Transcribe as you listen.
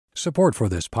Support for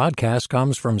this podcast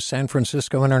comes from San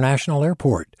Francisco International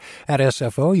Airport. At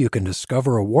SFO, you can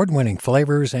discover award-winning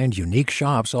flavors and unique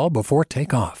shops all before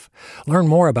takeoff. Learn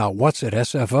more about what's at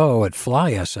SFO at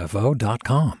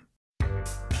flysfo.com.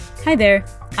 Hi there,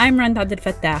 I'm Rand Abdel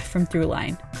Fattah from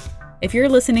Throughline. If you're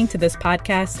listening to this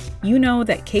podcast, you know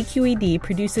that KQED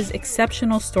produces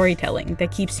exceptional storytelling that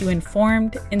keeps you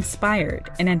informed, inspired,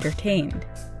 and entertained.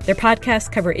 Their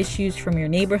podcasts cover issues from your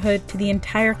neighborhood to the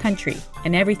entire country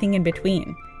and everything in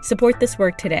between. Support this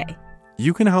work today.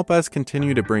 You can help us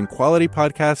continue to bring quality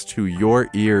podcasts to your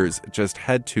ears. Just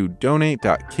head to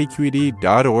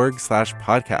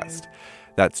donate.kqed.org/podcast.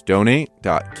 That's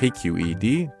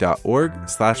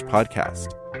donate.kqed.org/podcast.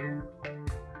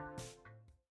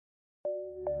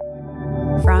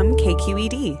 From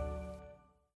KQED.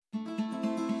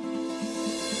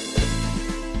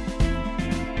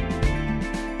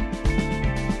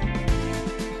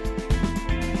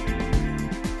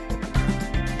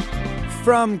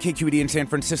 From KQED in San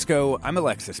Francisco, I'm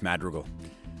Alexis Madrigal.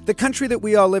 The country that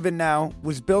we all live in now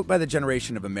was built by the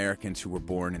generation of Americans who were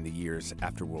born in the years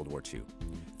after World War II.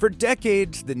 For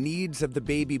decades, the needs of the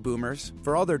baby boomers,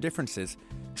 for all their differences,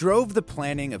 drove the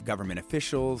planning of government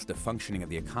officials, the functioning of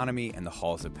the economy, and the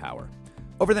halls of power.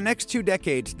 Over the next 2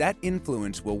 decades, that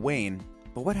influence will wane,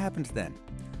 but what happens then?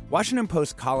 Washington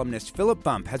Post columnist Philip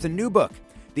Bump has a new book,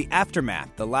 The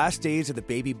Aftermath, The Last Days of the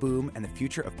Baby Boom and the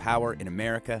Future of Power in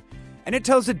America. And it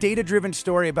tells a data-driven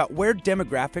story about where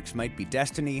demographics might be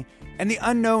destiny and the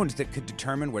unknowns that could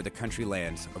determine where the country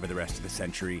lands over the rest of the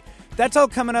century. That's all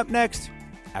coming up next,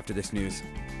 after this news.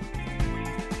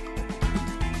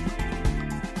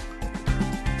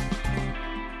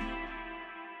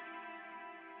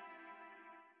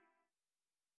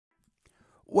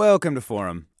 Welcome to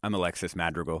Forum. I'm Alexis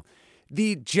Madrigal.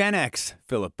 The Gen X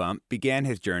Philip Bump began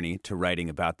his journey to writing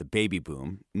about the baby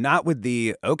boom, not with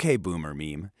the "okay boomer"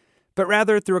 meme, but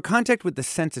rather through a contact with the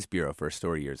Census Bureau for a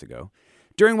story years ago.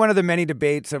 During one of the many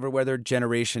debates over whether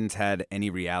generations had any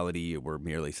reality or were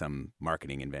merely some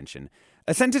marketing invention,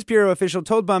 a Census Bureau official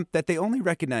told Bump that they only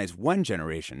recognize one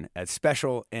generation as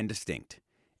special and distinct,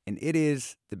 and it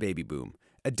is the baby boom,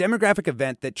 a demographic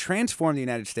event that transformed the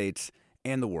United States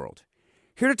and the world.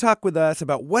 Here to talk with us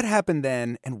about what happened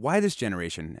then and why this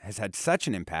generation has had such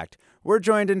an impact, we're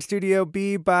joined in Studio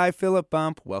B by Philip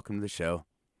Bump. Welcome to the show.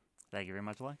 Thank you very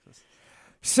much, Alexis.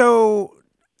 So,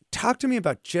 talk to me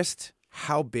about just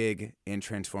how big and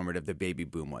transformative the baby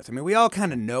boom was. I mean, we all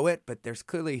kind of know it, but there's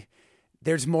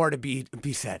more to be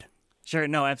said. Sure,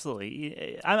 no,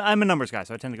 absolutely. I'm a numbers guy,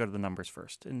 so I tend to go to the numbers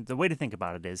first. And the way to think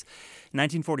about it is, in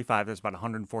 1945, there's about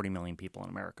 140 million people in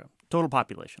America. Total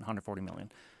population, 140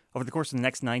 million. Over the course of the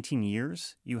next 19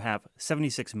 years, you have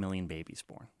 76 million babies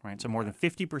born, right? So more than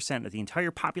 50% of the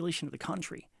entire population of the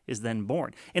country is then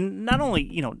born. And not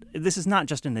only, this is not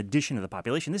just an addition to the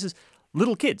population. This is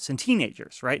little kids and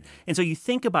teenagers, right? And so you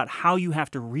think about how you have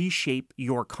to reshape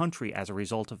your country as a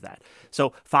result of that.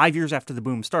 So 5 years after the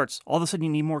boom starts, all of a sudden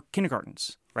you need more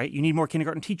kindergartens, right? You need more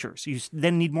kindergarten teachers. You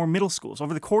then need more middle schools.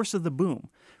 Over the course of the boom,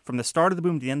 from the start of the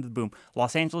boom to the end of the boom,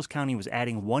 Los Angeles County was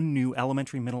adding one new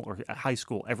elementary, middle, or high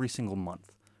school every single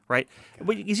month, right?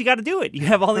 Because you got to do it. You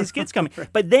have all these kids coming.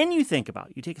 But then you take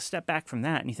a step back from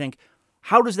that and you think,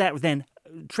 how does that then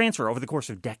transfer over the course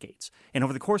of decades? And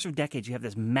over the course of decades, you have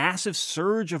this massive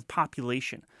surge of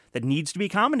population that needs to be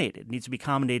accommodated. It needs to be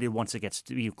accommodated once it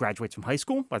graduates from high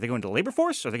school. Are they going to the labor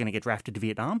force? Are they going to get drafted to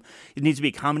Vietnam? It needs to be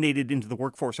accommodated into the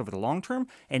workforce over the long term.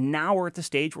 And now we're at the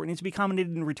stage where it needs to be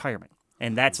accommodated in retirement.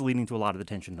 And that's leading to a lot of the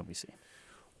tension that we see.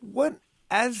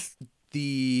 As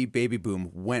the baby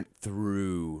boom went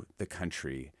through the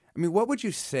country, I mean, what would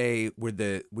you say were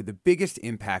the biggest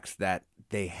impacts that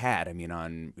they had? I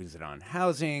mean, was it on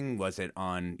housing? Was it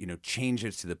on,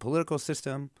 changes to the political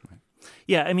system?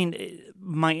 Yeah, I mean,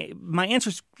 my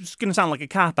answer is going to sound like a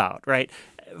cop-out, right?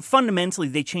 Fundamentally,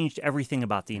 they changed everything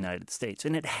about the United States,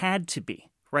 and it had to be.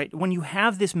 Right? When you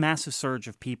have this massive surge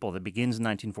of people that begins in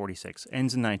 1946,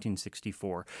 ends in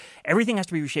 1964, everything has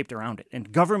to be reshaped around it.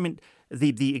 And government,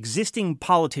 the existing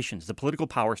politicians, the political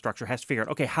power structure has to figure out,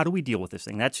 okay, how do we deal with this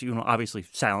thing? That's, obviously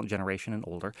silent generation and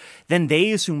older. Then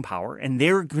they assume power, and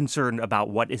they're concerned about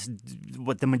what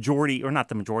the majority, or not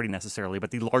the majority necessarily,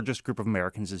 but the largest group of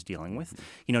Americans is dealing with,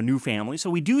 new families. So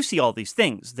we do see all these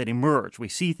things that emerge. We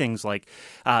see things like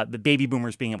the baby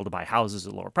boomers being able to buy houses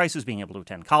at lower prices, being able to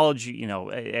attend college,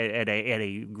 at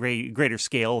a greater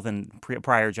scale than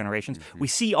prior generations. Mm-hmm. We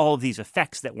see all of these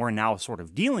effects that we're now sort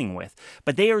of dealing with,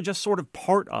 but they are just sort of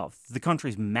part of the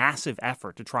country's massive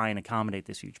effort to try and accommodate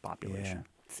this huge population.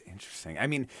 Yeah, it's interesting. I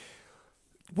mean,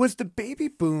 was the baby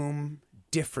boom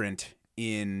different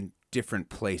in different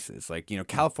places. Like,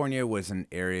 California was an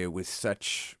area with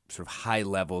such sort of high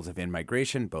levels of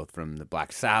in-migration, both from the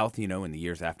Black South, in the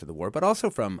years after the war, but also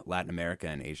from Latin America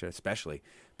and Asia, especially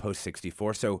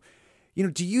post-64. So,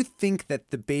 do you think that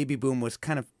the baby boom was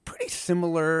kind of pretty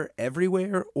similar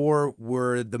everywhere, or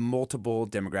were the multiple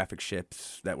demographic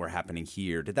shifts that were happening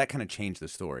here, did that kind of change the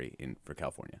story for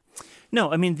California?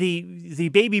 No, I mean, the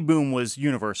baby boom was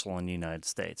universal in the United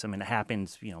States. I mean, it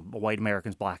happened, white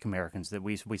Americans, black Americans, that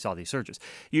we saw these surges.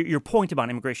 Your point about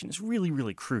immigration is really,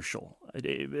 really crucial.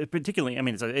 Particularly, I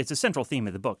mean, it's a central theme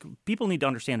of the book. People need to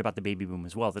understand about the baby boom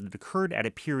as well, that it occurred at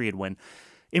a period when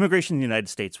immigration in the United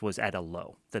States was at a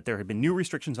low, that there had been new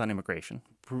restrictions on immigration,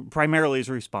 primarily as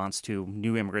a response to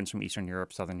new immigrants from Eastern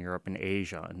Europe, Southern Europe, and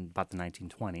Asia in about the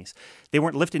 1920s. They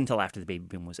weren't lifted until after the baby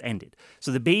boom was ended.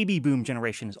 So the baby boom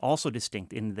generation is also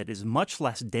distinct in that it is much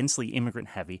less densely immigrant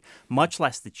heavy, much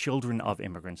less the children of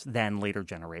immigrants than later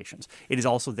generations. It is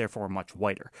also therefore much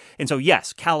whiter. And so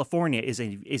yes, California is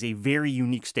a very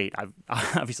unique state.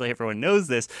 Obviously everyone knows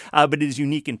this, but it is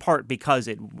unique in part because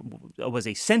it was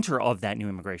a center of that new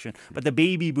immigration. But the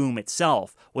baby boom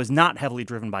itself was not heavily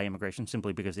driven by immigration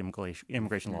simply because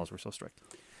immigration laws were so strict.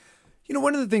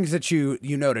 One of the things that you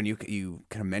note, and you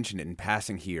kind of mentioned it in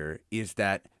passing here, is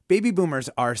that baby boomers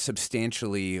are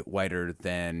substantially whiter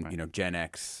than, Gen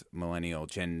X, Millennial,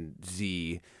 Gen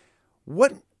Z.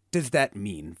 What does that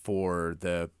mean for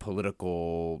the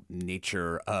political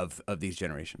nature of these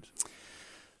generations?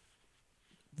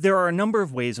 There are a number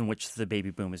of ways in which the baby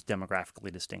boom is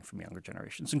demographically distinct from younger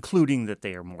generations, including that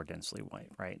they are more densely white,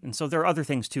 right? And so there are other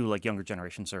things, too, like younger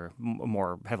generations are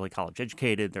more heavily college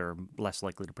educated. They're less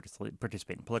likely to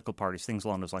participate in political parties, things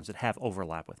along those lines that have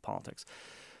overlap with politics.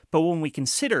 But when we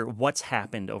consider what's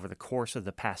happened over the course of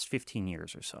the past 15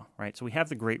 years or so, right? So we have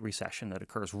the Great Recession that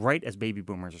occurs right as baby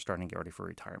boomers are starting to get ready for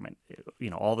retirement.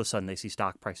 All of a sudden they see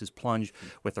stock prices plunge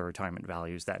with their retirement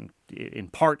values. That in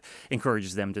part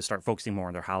encourages them to start focusing more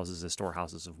on their houses as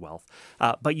storehouses of wealth.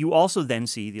 But you also then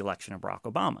see the election of Barack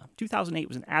Obama. 2008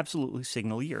 was an absolutely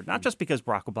signal year, not just because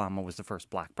Barack Obama was the first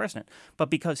black president, but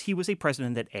because he was a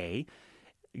president that, A,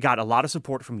 got a lot of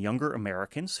support from younger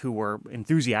Americans who were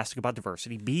enthusiastic about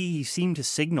diversity. B, he seemed to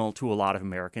signal to a lot of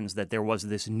Americans that there was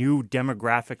this new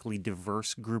demographically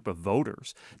diverse group of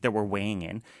voters that were weighing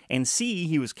in. And C,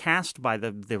 he was cast by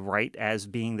the right as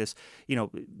being this,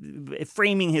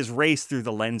 framing his race through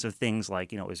the lens of things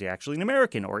like, is he actually an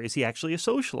American or is he actually a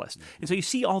socialist? And so you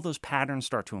see all those patterns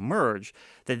start to emerge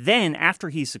that then after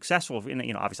he's successful,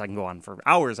 obviously I can go on for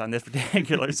hours on this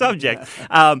particular subject,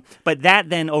 but that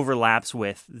then overlaps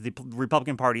with the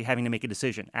Republican Party having to make a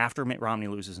decision after Mitt Romney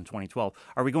loses in 2012.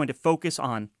 Are we going to focus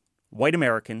on white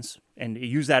Americans and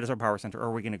use that as our power center, or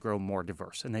are we going to grow more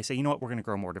diverse? And they say, you know what, we're going to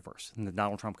grow more diverse. And then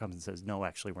Donald Trump comes and says, no,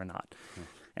 actually, we're not.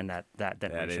 And that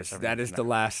is the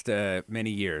last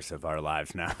many years of our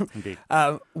lives now. Indeed.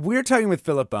 We're talking with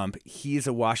Philip Bump. He's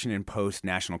a Washington Post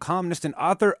national columnist and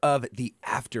author of The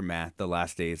Aftermath: The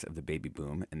Last Days of the Baby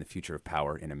Boom and the Future of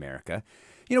Power in America.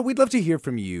 We'd love to hear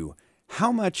from you.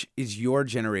 How much is your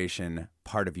generation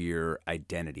part of your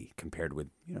identity compared with,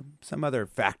 some other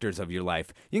factors of your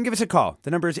life? You can give us a call.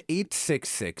 The number is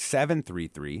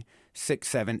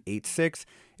 866-733-6786.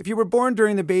 If you were born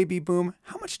during the baby boom,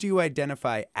 how much do you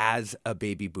identify as a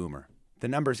baby boomer? The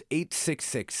number is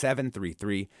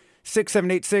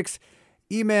 866-733-6786.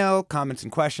 Email comments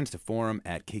and questions to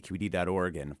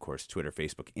forum@kqed.org. And, of course, Twitter,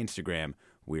 Facebook, Instagram,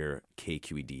 we're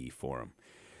KQED Forum.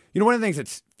 One of the things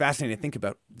that's fascinating to think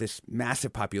about this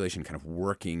massive population kind of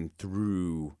working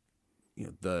through,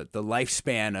 the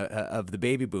lifespan of the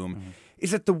baby boom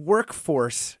is that the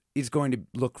workforce is going to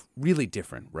look really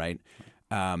different, right?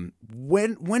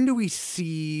 When do we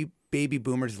see baby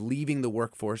boomers leaving the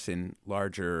workforce in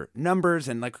larger numbers,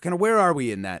 and kind of where are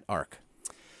we in that arc?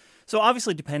 So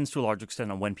obviously it depends to a large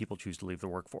extent on when people choose to leave the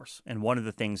workforce. And one of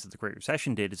the things that the Great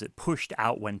Recession did is it pushed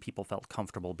out when people felt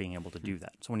comfortable being able to do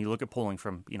that. So when you look at polling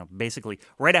from, basically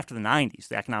right after the 90s,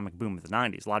 the economic boom of the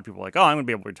 90s, a lot of people are like, I'm going to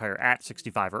be able to retire at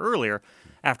 65 or earlier.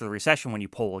 After the recession, when you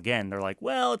poll again, they're like,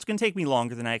 well, it's going to take me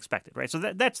longer than I expected, right? So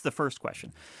that's the first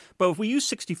question. But if we use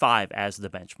 65 as the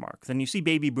benchmark, then you see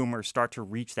baby boomers start to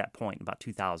reach that point in about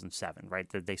 2007, right?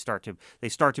 That they start to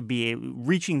be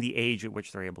reaching the age at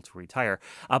which they're able to retire.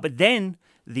 But then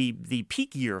the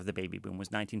peak year of the baby boom was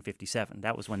 1957.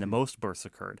 That was when the most births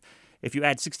occurred. If you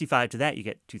add 65 to that, you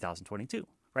get 2022.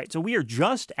 right? So we are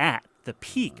just at the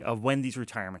peak of when these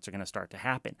retirements are going to start to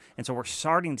happen. And so we're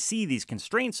starting to see these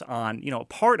constraints on,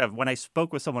 part of when I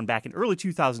spoke with someone back in early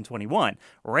 2021,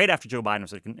 right after Joe Biden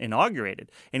was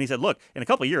inaugurated. And he said, look, in a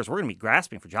couple of years, we're going to be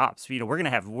grasping for jobs. We're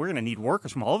going to need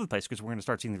workers from all over the place because we're going to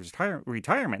start seeing these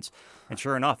retirements. And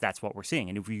sure enough, that's what we're seeing.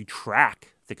 And if you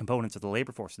track the components of the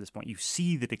labor force at this point, you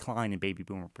see the decline in baby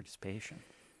boomer participation.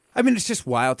 I mean, it's just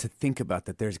wild to think about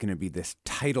that there's going to be this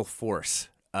tidal force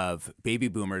of baby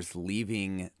boomers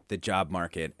leaving the job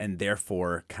market and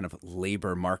therefore kind of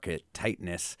labor market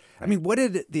tightness. I mean, what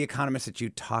did the economists that you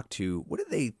talked to, what did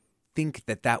they think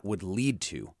that would lead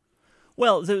to?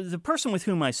 Well, the person with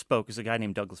whom I spoke is a guy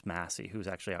named Douglas Massey, who's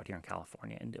actually out here in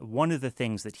California. And one of the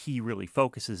things that he really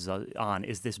focuses on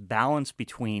is this balance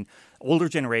between older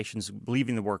generations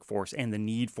leaving the workforce and the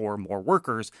need for more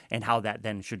workers and how that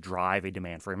then should drive a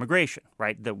demand for immigration,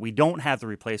 right? That we don't have the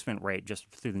replacement rate just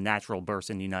through the natural births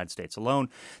in the United States alone,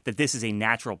 that this is the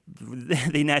natural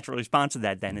response to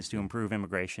that then is to improve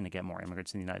immigration to get more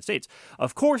immigrants in the United States.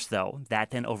 Of course, though, that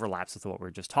then overlaps with what we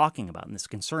were just talking about and this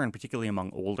concern, particularly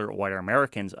among older, whiter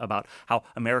Americans, about how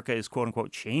America is quote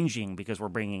unquote changing because we're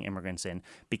bringing immigrants in,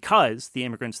 because the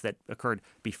immigrants that occurred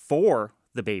before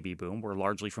the baby boom were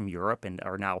largely from Europe and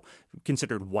are now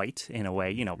considered white in a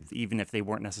way, even if they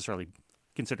weren't necessarily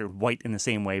considered white in the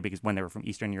same way because when they were from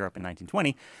Eastern Europe in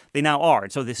 1920, they now are.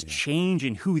 And so this change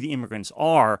in who the immigrants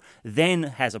are then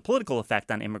has a political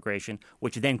effect on immigration,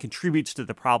 which then contributes to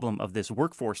the problem of this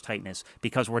workforce tightness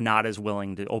because we're not as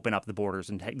willing to open up the borders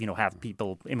and have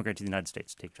people immigrate to the United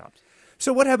States to take jobs.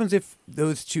 So what happens if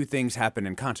those two things happen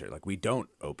in concert? Like we don't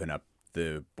open up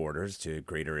the borders to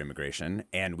greater immigration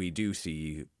and we do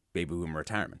see baby boom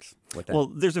retirements? Well,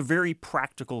 there's a very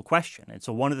practical question. And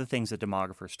so one of the things that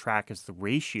demographers track is the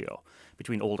ratio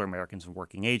between older Americans and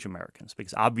working age Americans.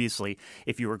 Because obviously,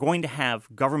 if you are going to have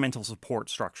governmental support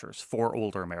structures for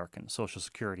older Americans, Social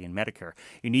Security and Medicare,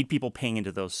 you need people paying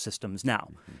into those systems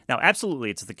now. Mm-hmm. Now, absolutely,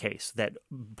 it's the case that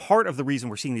part of the reason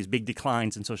we're seeing these big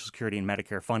declines in Social Security and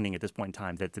Medicare funding at this point in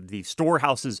time, that the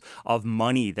storehouses of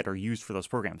money that are used for those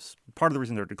programs, part of the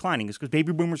reason they're declining is because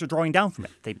baby boomers are drawing down from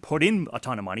it. They put in a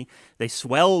ton of money. They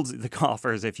swelled the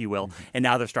coffers, if you will, and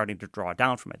now they're starting to draw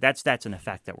down from it. That's an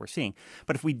effect that we're seeing.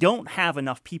 But if we don't have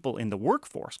enough people in the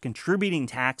workforce contributing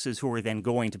taxes who are then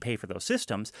going to pay for those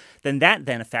systems, then that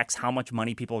then affects how much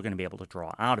money people are going to be able to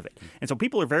draw out of it. And so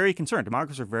people are very concerned.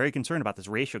 Demographers are very concerned about this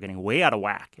ratio getting way out of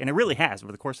whack. And it really has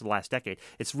over the course of the last decade.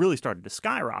 It's really started to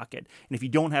skyrocket. And if you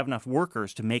don't have enough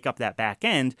workers to make up that back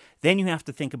end, then you have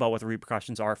to think about what the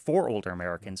repercussions are for older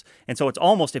Americans. And so it's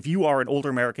almost, if you are an older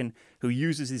American who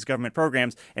uses these government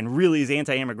programs and really is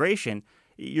anti-immigration,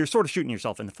 you're sort of shooting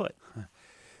yourself in the foot.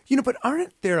 But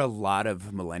aren't there a lot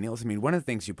of millennials? I mean, one of the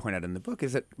things you point out in the book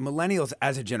is that millennials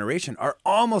as a generation are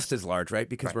almost as large, right?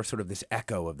 Because we're sort of this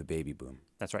echo of the baby boom.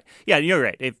 That's right. Yeah, you're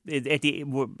right. If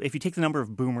you take the number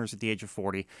of boomers at the age of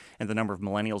 40 and the number of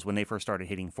millennials when they first started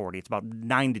hitting 40, it's about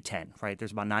 9 to 10, right?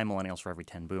 There's about 9 millennials for every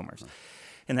 10 boomers.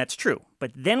 And that's true.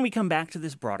 But then we come back to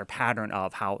this broader pattern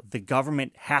of how the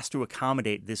government has to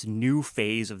accommodate this new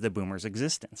phase of the boomers'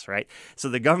 existence, right? So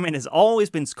the government has always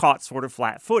been caught sort of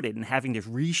flat-footed and having to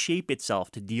reshape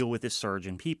itself to deal with this surge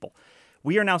in people.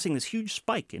 We are now seeing this huge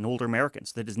spike in older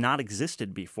Americans that has not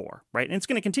existed before, right? And it's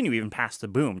going to continue even past the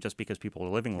boom just because people are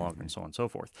living longer and so on and so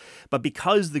forth. But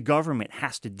because the government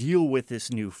has to deal with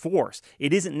this new force,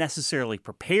 it isn't necessarily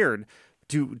prepared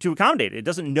to accommodate it. It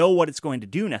doesn't know what it's going to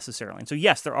do necessarily. And so,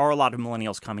 yes, there are a lot of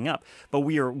millennials coming up, but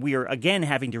we are again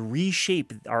having to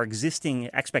reshape our existing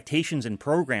expectations and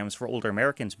programs for older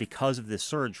Americans because of this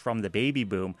surge from the baby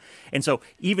boom. And so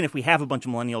even if we have a bunch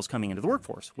of millennials coming into the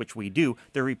workforce, which we do,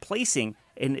 they're replacing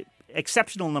an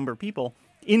exceptional number of people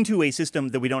into a system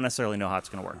that we don't necessarily know how it's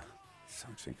going to work.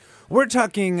 We're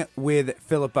talking with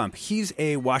Philip Bump. He's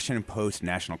a Washington Post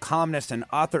national columnist and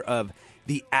author of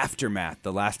The Aftermath,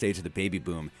 The Last Days of the Baby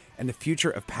Boom, and the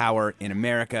Future of Power in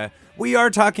America. We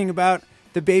are talking about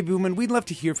the baby boom, and we'd love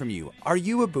to hear from you. Are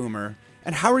you a boomer,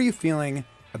 and how are you feeling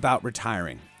about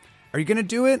retiring? Are you going to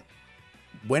do it?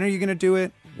 When are you going to do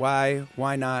it? Why?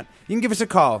 Why not? You can give us a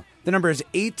call. The number is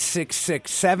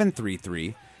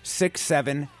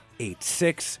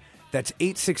 866-733-6786. That's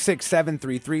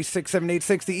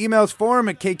 866-733-6786. The email is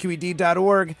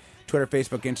forum@kqed.org. Twitter,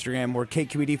 Facebook, Instagram, or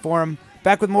KQED Forum.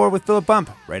 Back with more with Philip Bump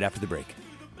right after the break.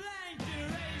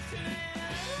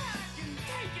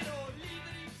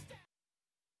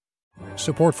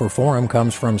 Support for Forum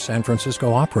comes from San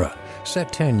Francisco Opera.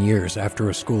 Set 10 years after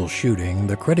a school shooting,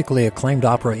 the critically acclaimed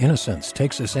opera Innocence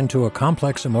takes us into a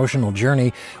complex emotional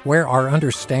journey where our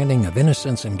understanding of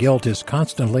innocence and guilt is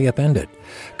constantly upended.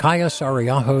 Kaya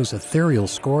Sariaho's ethereal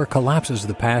score collapses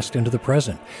the past into the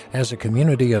present as a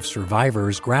community of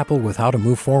survivors grapple with how to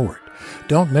move forward.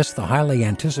 Don't miss the highly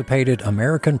anticipated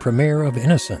American premiere of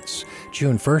Innocence,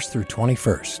 June 1st through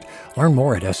 21st. Learn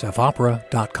more at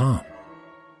sfopera.com.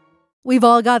 We've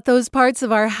all got those parts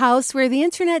of our house where the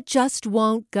internet just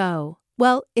won't go.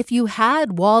 Well, if you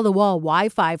had wall-to-wall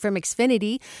Wi-Fi from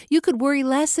Xfinity, you could worry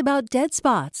less about dead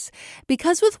spots.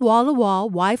 Because with wall-to-wall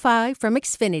Wi-Fi from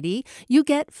Xfinity, you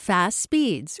get fast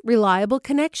speeds, reliable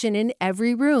connection in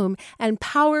every room, and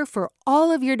power for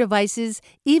all of your devices,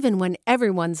 even when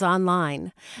everyone's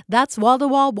online. That's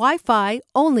wall-to-wall Wi-Fi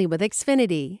only with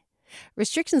Xfinity.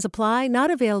 Restrictions apply,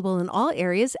 not available in all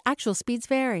areas. Actual speeds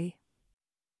vary.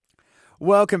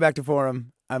 Welcome back to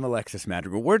Forum. I'm Alexis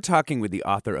Madrigal. We're talking with the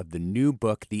author of the new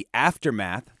book, The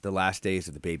Aftermath, The Last Days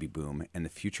of the Baby Boom and the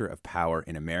Future of Power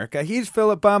in America. He's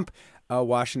Philip Bump, a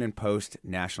Washington Post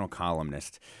national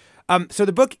columnist. So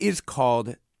the book is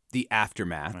called The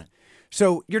Aftermath. Right.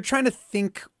 So you're trying to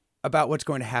think about what's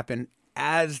going to happen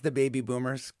as the baby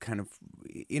boomers kind of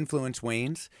influence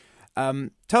wanes.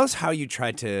 Tell us how you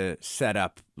tried to set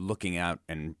up looking out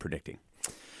and predicting.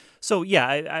 So,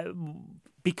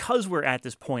 because we're at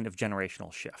this point of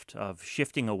generational shift, of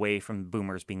shifting away from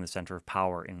boomers being the center of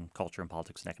power in culture and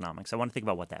politics and economics, I want to think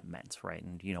about what that meant, right?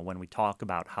 And, when we talk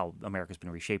about how America's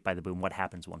been reshaped by the boom, what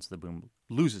happens once the boom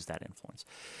loses that influence?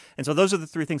 And so those are the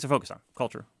three things to focus on: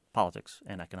 culture, politics,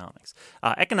 and economics.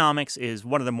 Economics is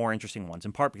one of the more interesting ones,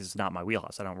 in part because it's not my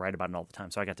wheelhouse. I don't write about it all the time,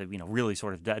 so I got to really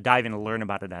sort of dive in and learn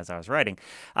about it as I was writing.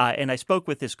 And I spoke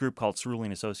with this group called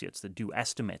Cerulli & Associates that do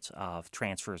estimates of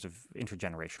transfers of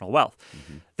intergenerational wealth.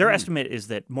 Mm-hmm. Their estimate is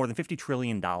that more than $50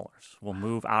 trillion will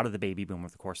move out of the baby boom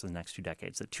over the course of the next 2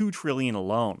 decades. That $2 trillion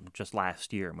alone just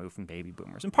last year moved from baby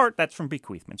boomers. In part, that's from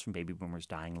bequeathments, from baby boomers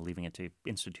dying and leaving it to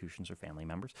institutions or family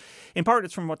members. In part,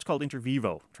 it's from what's called inter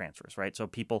vivo transfers, right? So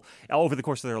people over the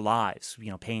course of their lives,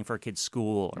 paying for a kid's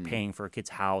school or paying for a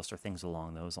kid's house or things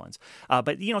along those lines.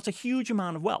 But it's a huge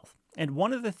amount of wealth. And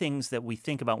one of the things that we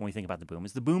think about when we think about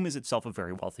the boom is itself a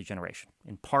very wealthy generation,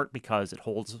 in part because it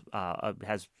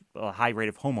has a high rate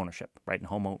of home ownership, right?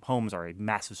 And homes are a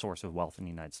massive source of wealth in the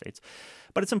United States.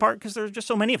 But it's in part because there's just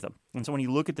so many of them. And so when you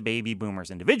look at the baby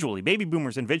boomers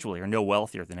individually are no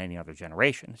wealthier than any other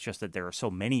generation. It's just that there are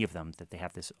so many of them that they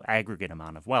have this aggregate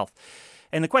amount of wealth.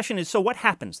 And the question is, so what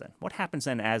happens then? What happens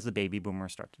then as the baby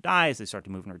boomers start to die, as they start to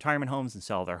move into retirement homes and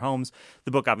sell their homes?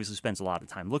 The book obviously spends a lot of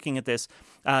time looking at this.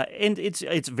 And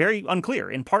it's very unclear,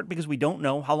 in part because we don't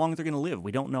know how long they're going to live.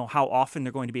 We don't know how often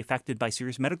they're going to be affected by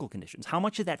serious medical conditions. How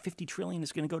much of that $50 trillion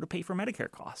is going to go to pay for Medicare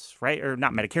costs, right? Or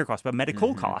not Medicare costs, but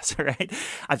medical costs, right?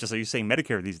 I'm just used to saying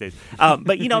Medicare these days.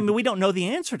 But, we don't know the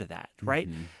answer to that, right?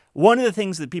 Mm-hmm. One of the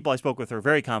things that people I spoke with are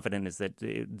very confident is that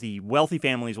the wealthy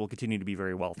families will continue to be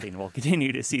very wealthy and we'll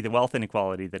continue to see the wealth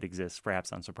inequality that exists,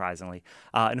 perhaps unsurprisingly.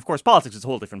 And, of course, politics is a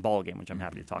whole different ballgame, which I'm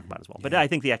happy to talk about as well. But I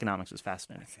think the economics is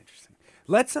fascinating. That's interesting.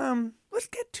 Let's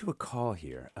get to a call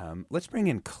here. Let's bring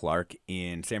in Clark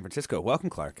in San Francisco. Welcome,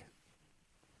 Clark.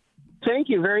 Thank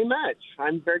you very much.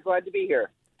 I'm very glad to be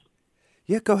here.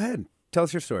 Yeah, go ahead. Tell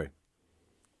us your story.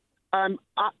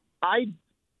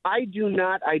 I do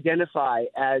not identify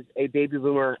as a baby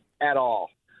boomer at all.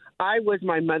 I was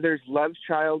my mother's love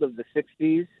child of the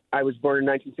 60s. I was born in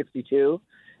 1962,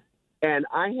 and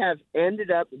I have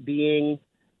ended up being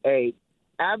a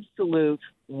absolute,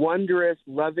 wondrous,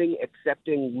 loving,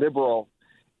 accepting liberal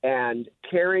and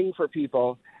caring for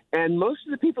people. And most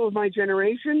of the people of my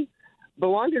generation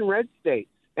belong in red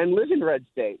states and live in red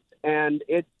states. And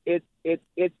it's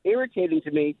irritating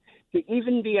to me to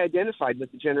even be identified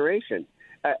with the generation.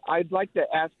 I'd like to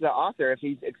ask the author if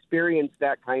he's experienced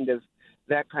that kind of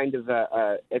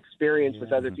experience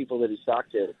with other people that he's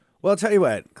talked to. Well, I'll tell you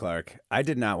what, Clark, I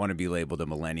did not want to be labeled a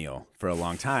millennial for a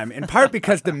long time, in part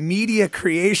because the media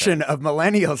creation of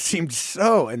millennials seemed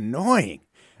so annoying.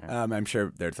 I'm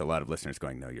sure there's a lot of listeners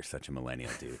going, no, you're such a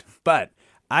millennial, dude. But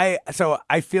I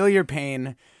feel your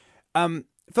pain.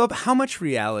 Philip, how much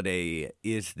reality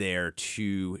is there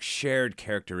to shared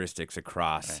characteristics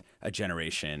across a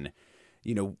generation?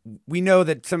 We know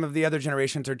that some of the other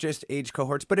generations are just age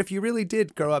cohorts, but if you really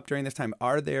did grow up during this time,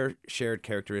 are there shared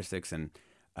characteristics and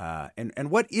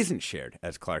what isn't shared,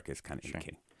 as Clark is kind of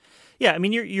indicating? Yeah, I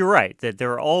mean, you're right that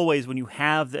there are always, when you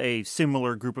have a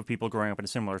similar group of people growing up in a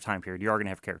similar time period, you are going to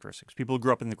have characteristics. People who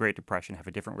grew up in the Great Depression have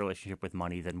a different relationship with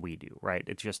money than we do, right?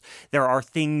 It's just, there are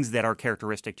things that are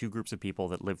characteristic to groups of people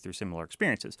that live through similar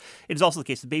experiences. It is also the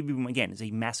case the baby boom, again, is a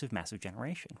massive, massive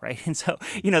generation, right? And so,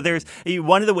 there's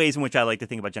one of the ways in which I like to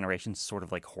think about generations is sort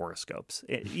of like horoscopes.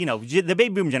 The baby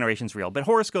boom generation is real, but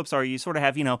horoscopes are, you sort of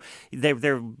have,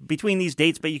 they're between these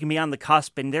dates, but you can be on the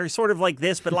cusp, and they're sort of like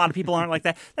this, but a lot of people aren't like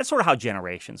that. That's sort of how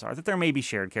generations are, that there may be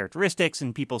shared characteristics,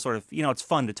 and people sort of, it's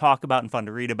fun to talk about and fun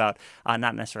to read about,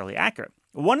 not necessarily accurate.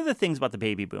 One of the things about the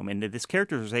baby boom, and this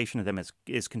characterization of them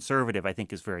is conservative, I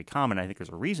think is very common. I think there's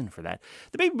a reason for that.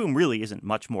 The baby boom really isn't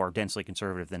much more densely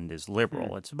conservative than it is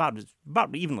liberal. It's about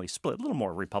evenly split, a little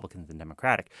more Republican than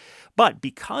Democratic. But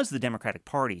because the Democratic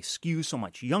Party skews so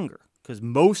much younger, because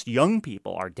most young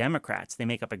people are Democrats, they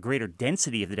make up a greater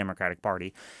density of the Democratic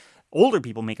Party. Older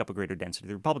people make up a greater density of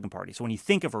the Republican Party. So when you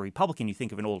think of a Republican, you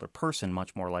think of an older person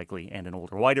much more likely, and an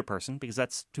older, whiter person, because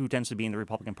that's who tends to be in the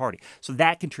Republican Party. So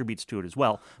that contributes to it as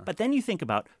well. But then you think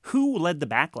about who led the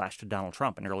backlash to Donald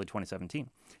Trump in early 2017.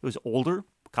 It was older,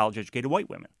 college-educated white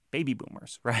women, baby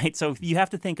boomers, right? So you have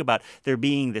to think about there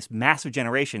being this massive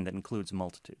generation that includes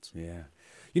multitudes. Yeah.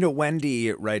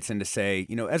 Wendy writes in to say,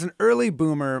 as an early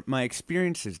boomer, my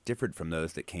experiences differed from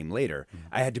those that came later.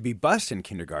 I had to be bused in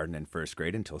kindergarten and first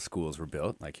grade until schools were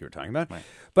built, like you were talking about. Right.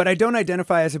 But I don't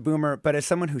identify as a boomer, but as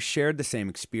someone who shared the same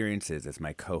experiences as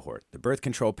my cohort. The birth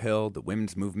control pill, the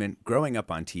women's movement, growing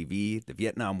up on TV, the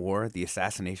Vietnam War, the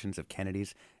assassinations of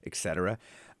Kennedys, etc.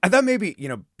 I thought maybe,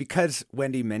 because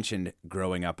Wendy mentioned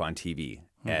growing up on TV,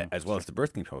 as well as the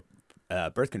birth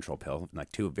control pill,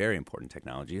 like two very important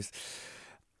technologies.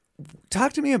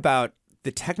 Talk to me about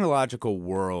the technological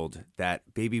world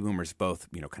that baby boomers both,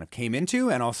 kind of came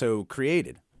into and also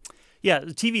created. Yeah,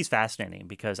 TV is fascinating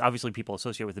because obviously people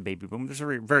associate with the baby boom. There's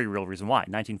a very real reason why.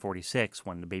 1946,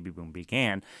 when the baby boom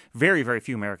began, very, very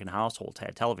few American households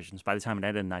had televisions. By the time it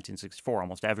ended in 1964,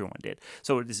 almost everyone did.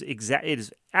 So it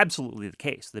is absolutely the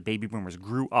case. The baby boomers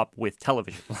grew up with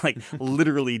television,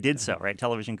 literally did so, right?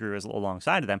 Television grew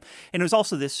alongside of them. And it was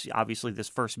also this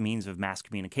first means of mass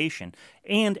communication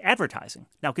and advertising.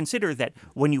 Now consider that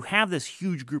when you have this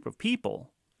huge group of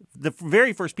people, the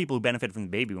very first people who benefited from the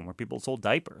baby boom were people who sold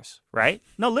diapers, right?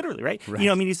 No, literally, right?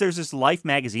 There's this Life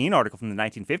magazine article from the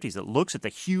 1950s that looks at the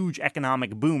huge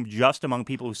economic boom just among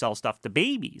people who sell stuff to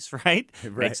babies, right?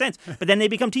 Makes sense. But then they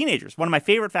become teenagers. One of my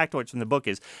favorite factoids from the book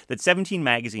is that 17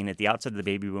 magazine at the outset of the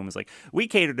baby boom was like, we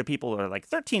cater to people who are like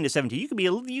 13 to 17. You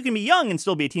can be young and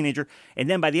still be a teenager. And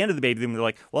then by the end of the baby boom, they're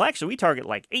like, well, actually, we target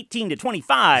like 18 to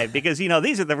 25 because,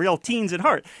 these are the real teens at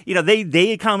heart.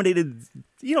 They accommodated...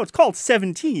 it's called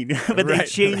 17, but they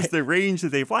changed the range that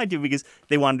they applied to because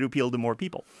they wanted to appeal to more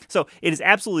people. So it is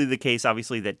absolutely the case,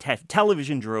 obviously, that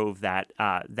television drove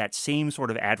that same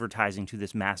sort of advertising to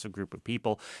this massive group of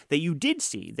people that you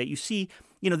see.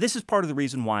 This is part of the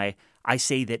reason why I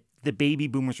say that the baby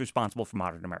boomers are responsible for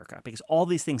modern America, because all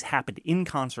these things happened in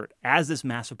concert as this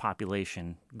massive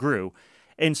population grew.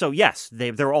 And so, yes,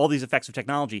 there are all these effects of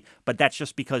technology, but that's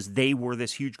just because they were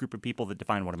this huge group of people that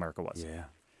defined what America was. Yeah.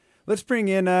 Let's bring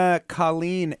in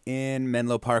Colleen in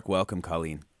Menlo Park. Welcome,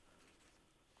 Colleen.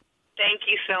 Thank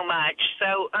you so much.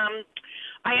 So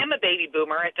I am a baby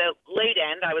boomer at the late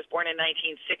end. I was born in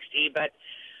 1960, but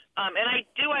and I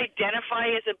do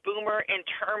identify as a boomer in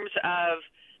terms of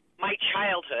my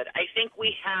childhood. I think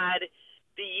we had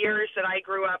the years that I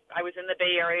grew up, I was in the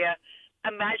Bay Area, a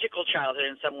magical childhood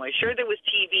in some ways. Sure, there was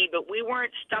TV, but we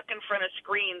weren't stuck in front of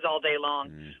screens all day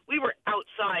long. We were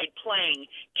outside playing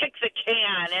kick the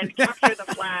can and capture the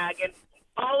flag and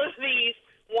all of these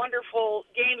wonderful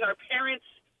games. Our parents,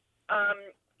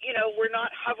 were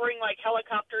not hovering like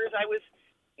helicopters. I was,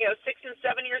 6 and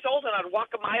 7 years old, and I'd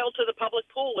walk a mile to the public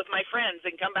pool with my friends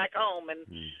and come back home. And,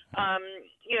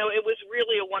 it was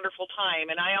really a wonderful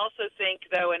time. And I also think,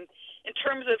 though, in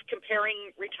terms of comparing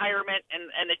retirement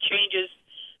and the changes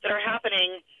that are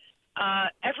happening,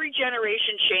 every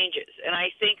generation changes. And I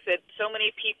think that so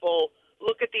many people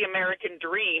look at the American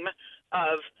dream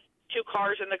of 2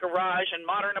 cars in the garage and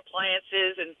modern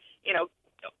appliances and,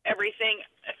 everything.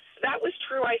 That was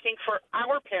true, I think, for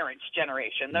our parents'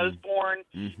 generation, those born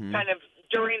kind of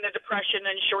during the Depression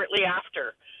and shortly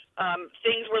after.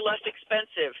 Things were less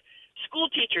expensive. School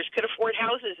teachers could afford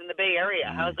houses in the Bay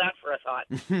Area. How's that for a thought?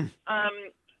 We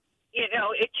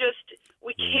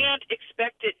can't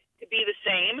expect it to be the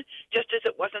same, just as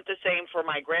it wasn't the same for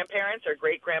my grandparents or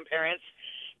great-grandparents.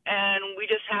 And we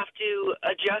just have to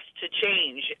adjust to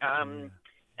change and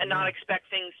not expect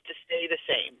things to stay the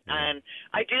same. And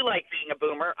I do like being a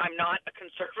boomer. I'm not a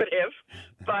conservative,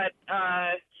 but,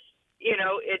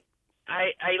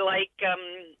 I like,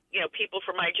 people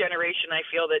from my generation. I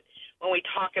feel that when we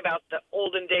talk about the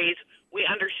olden days, we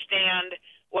understand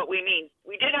what we mean.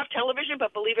 We did have television,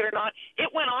 but believe it or not,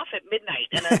 it went off at midnight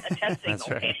in a test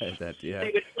signal. That's right.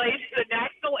 They would play the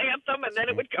national anthem, and then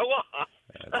it would go off.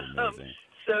 That's amazing.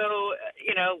 So,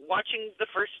 watching the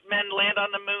first men land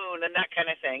on the moon and that kind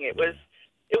of thing, it was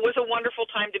a wonderful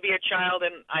time to be a child,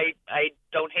 and I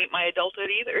don't hate my adulthood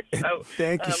either. So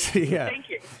thank you. Thank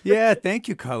you. Yeah, thank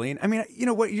you, Colleen. I mean,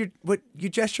 what you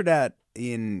gestured at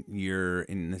in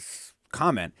this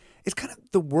comment is kind of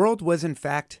the world was in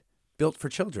fact built for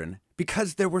children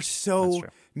because there were so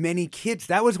many kids.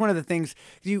 That was one of the things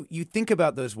you think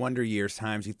about those Wonder Years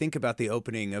times. You think about the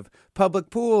opening of public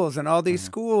pools and all these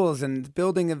schools and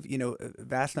building of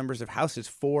vast numbers of houses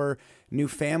for new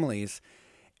families.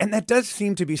 And that does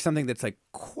seem to be something that's like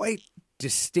quite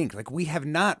distinct. Like we have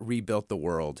not rebuilt the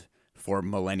world for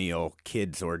millennial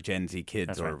kids or Gen Z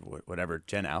kids whatever.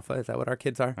 Gen Alpha, is that what our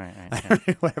kids are?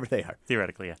 Right. Whatever they are.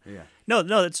 Theoretically, yeah. No,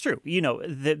 that's true.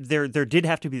 There did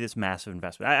have to be this massive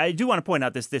investment. I do want to point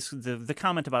out the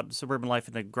comment about suburban life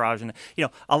in the garage, and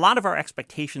a lot of our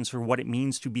expectations for what it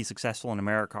means to be successful in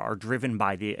America are driven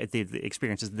by the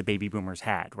experiences the baby boomers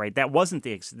had. Right, that wasn't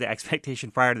the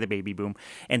expectation prior to the baby boom,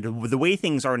 and the way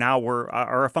things are now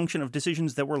are a function of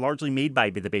decisions that were largely made by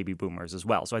the baby boomers as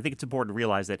well. So I think it's important to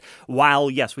realize that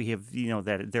while yes, we have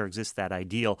that there exists that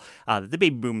ideal, the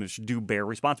baby boomers do bear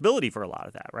responsibility for a lot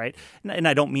of that. Right, and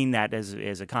I don't mean that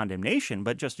as a condemnation,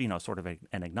 but just sort of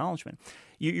an acknowledgement.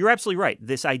 You're absolutely right.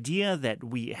 This idea that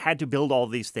we had to build all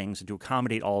these things and to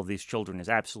accommodate all of these children is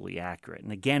absolutely accurate.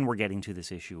 And again, we're getting to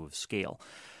this issue of scale.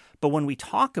 But when we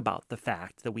talk about the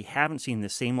fact that we haven't seen the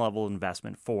same level of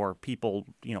investment for people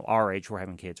our age who are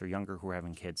having kids or younger who are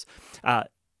having kids,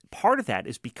 part of that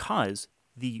is because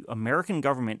the American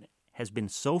government has been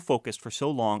so focused for so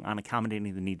long on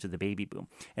accommodating the needs of the baby boom.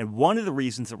 And one of the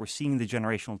reasons that we're seeing the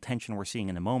generational tension we're seeing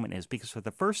in a moment is because for the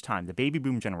first time, the baby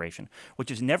boom generation, which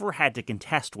has never had to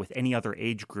contest with any other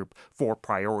age group for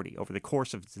priority over the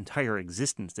course of its entire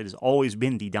existence, that has always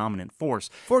been the dominant force.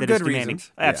 For that good is demanding,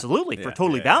 reasons. Absolutely, for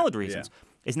totally valid reasons. Yeah.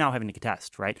 Is now having to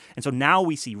contest, right? And so now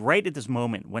we see right at this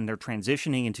moment when they're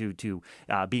transitioning into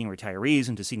being retirees,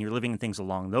 into senior living and things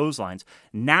along those lines,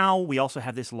 now we also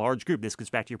have this large group. This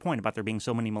goes back to your point about there being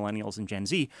so many millennials and Gen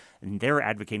Z, and they're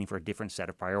advocating for a different set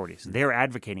of priorities. They're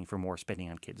advocating for more spending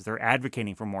on kids. They're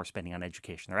advocating for more spending on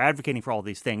education. They're advocating for all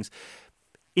these things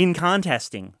in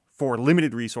contesting for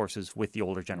limited resources with the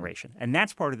older generation. And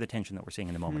that's part of the tension that we're seeing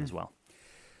in the moment as well.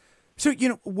 So,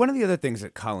 one of the other things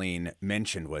that Colleen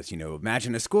mentioned was,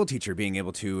 imagine a school teacher being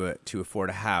able to afford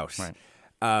a house. Right.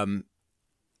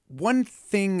 One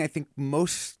thing I think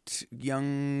most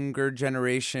younger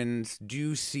generations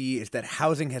do see is that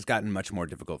housing has gotten much more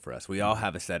difficult for us. We all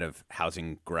have a set of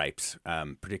housing gripes,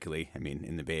 particularly,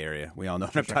 in the Bay Area. We all know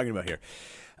what I'm talking about here.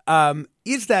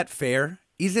 Is that fair?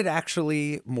 Is it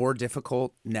actually more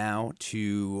difficult now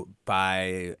to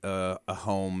buy a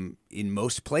home in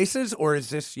most places, or is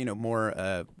this,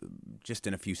 more just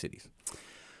in a few cities?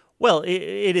 Well,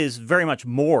 it is very much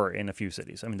more in a few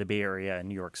cities. The Bay Area and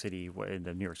New York City, in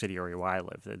the New York City area where I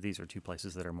live, these are two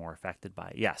places that are more affected by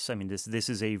it. Yes, this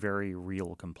is a very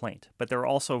real complaint. But there are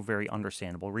also very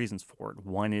understandable reasons for it.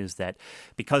 One is that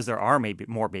because there are maybe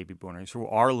more baby boomers who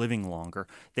are living longer,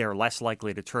 they're less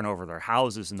likely to turn over their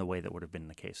houses in the way that would have been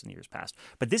the case in years past.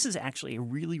 But this is actually a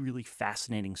really, really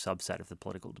fascinating subset of the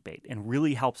political debate and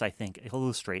really helps, I think,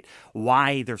 illustrate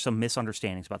why there's some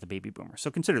misunderstandings about the baby boomers. So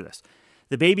consider this.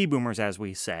 The baby boomers, as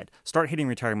we said, start hitting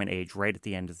retirement age right at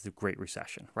the end of the Great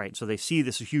Recession, right? So they see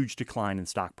this huge decline in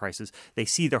stock prices. They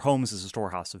see their homes as a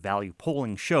storehouse of value.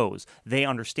 Polling shows they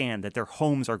understand that their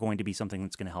homes are going to be something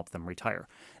that's going to help them retire.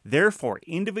 Therefore,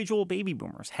 individual baby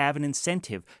boomers have an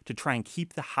incentive to try and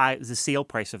keep the sale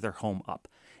price of their home up.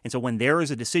 And so when there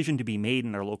is a decision to be made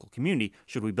in their local community,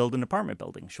 should we build an apartment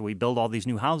building? Should we build all these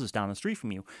new houses down the street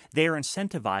from you? They are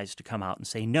incentivized to come out and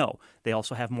say no. They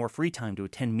also have more free time to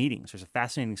attend meetings. There's a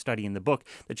fascinating study in the book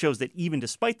that shows that even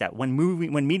despite that, when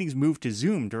meetings moved to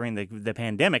Zoom during the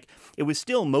pandemic, it was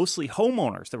still mostly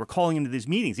homeowners that were calling into these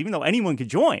meetings, even though anyone could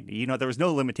join. There was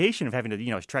no limitation of having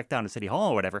to trek down to City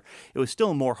Hall or whatever. It was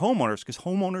still more homeowners because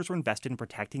homeowners were invested in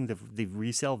protecting the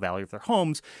resale value of their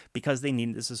homes because they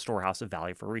needed this as a storehouse of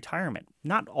value for retirement.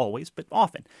 Not always, but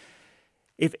often.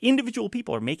 If individual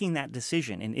people are making that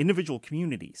decision in individual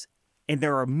communities, and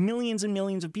there are millions and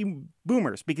millions of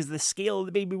boomers because the scale of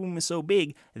the baby boom is so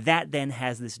big, that then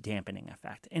has this dampening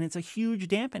effect. And it's a huge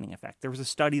dampening effect. There was a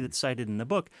study that's cited in the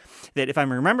book that, if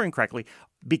I'm remembering correctly,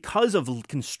 because of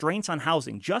constraints on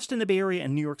housing, just in the Bay Area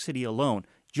and New York City alone,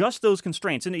 just those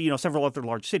constraints, and several other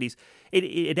large cities,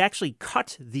 it actually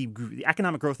cut the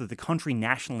economic growth of the country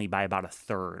nationally by about a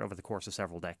third over the course of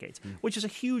several decades, which is a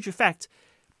huge effect.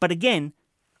 But again,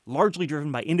 largely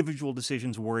driven by individual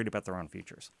decisions worried about their own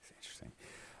futures. Interesting.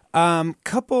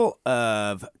 Couple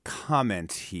of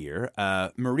comments here.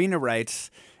 Marina writes,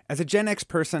 as a Gen X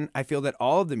person, I feel that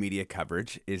all of the media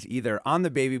coverage is either on the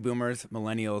baby boomers,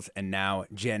 millennials, and now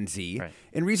Gen Z. Right.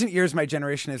 In recent years, my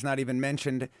generation is not even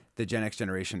mentioned. The Gen X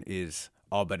generation is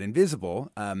all but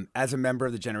invisible. As a member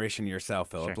of the generation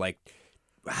yourself, Philip, Sure.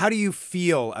 How do you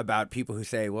feel about people who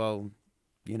say, well,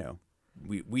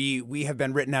 we have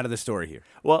been written out of the story here?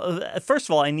 Well, first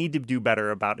of all, I need to do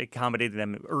better about accommodating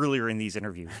them earlier in these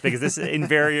interviews because this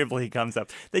invariably comes up.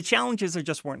 The challenge is there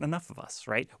just weren't enough of us,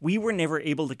 right? We were never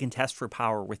able to contest for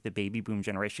power with the baby boom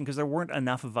generation because there weren't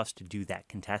enough of us to do that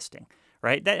contesting,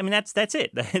 right? That's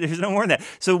it. There's no more than that.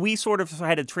 So we sort of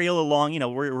had to trail along,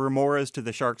 we're remoras to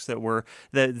the sharks that were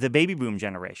the baby boom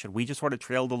generation. We just sort of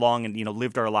trailed along and,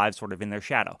 lived our lives sort of in their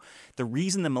shadow. The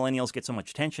reason the millennials get so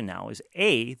much attention now is,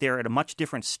 A, they're at a much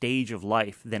different stage of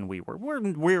life than we were.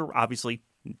 We're obviously,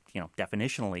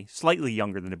 definitionally slightly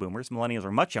younger than the boomers. Millennials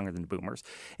are much younger than the boomers.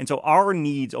 And so our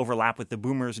needs overlap with the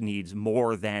boomers' needs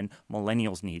more than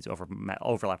millennials' needs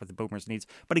overlap with the boomers' needs.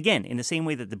 But again, in the same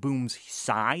way that the boom's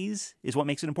size is what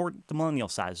makes it important, the millennial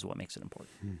size is what makes it important.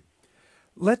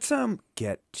 Let's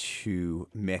get to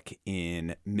Mick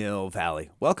in Mill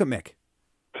Valley. Welcome, Mick.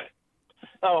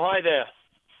 Oh, hi there.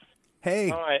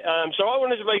 Hey. All right. So I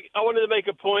wanted to make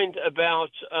a point about.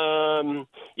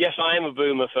 Yes, I am a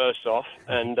boomer. First off,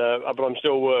 but I'm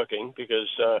still working because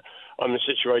I'm in a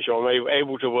situation where I'm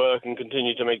able to work and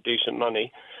continue to make decent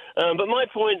money. But my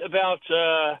point about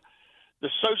the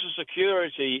Social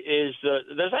Security is that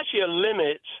there's actually a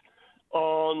limit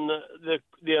on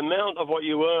the amount of what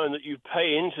you earn that you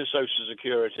pay into Social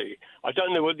Security. I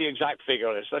don't know what the exact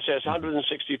figure is. Let's say it's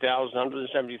 $160,000,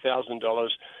 $170,000.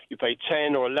 You pay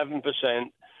 10 or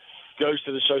 11% goes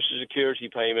to the Social Security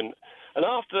payment, and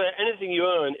after that, anything you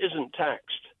earn isn't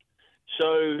taxed.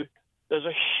 So there's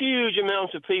a huge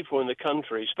amount of people in the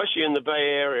country, especially in the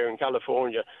Bay Area in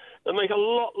California, that make a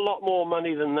lot more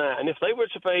money than that. And if they were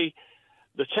to pay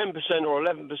the 10% or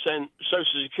 11%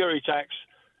 Social Security tax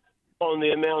on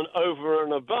the amount over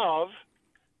and above,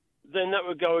 then that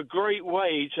would go a great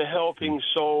way to helping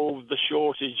solve the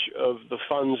shortage of the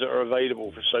funds that are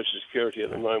available for Social Security at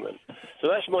the moment. So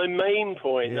that's my main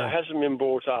point that hasn't been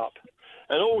brought up.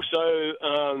 And also,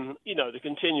 the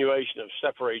continuation of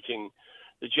separating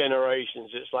the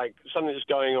generations. It's like something that's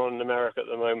going on in America at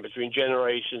the moment between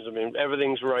generations. I mean,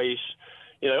 everything's race.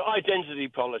 Identity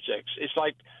politics. It's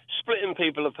like splitting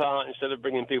people apart instead of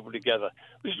bringing people together.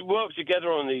 We should work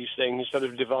together on these things instead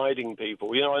of dividing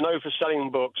people. I know for selling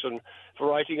books and for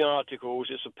writing articles,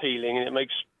 it's appealing and it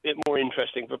makes it more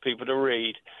interesting for people to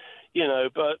read.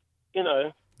 If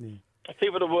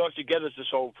people to work together to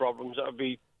solve problems, that would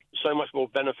be so much more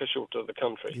beneficial to the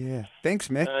country. Yeah. Thanks,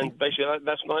 Mick. And basically,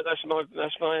 that's my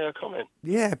comment.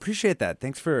 Yeah, I appreciate that.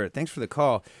 Thanks for the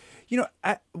call.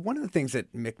 One of the things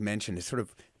that Mick mentioned is sort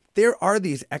of there are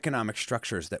these economic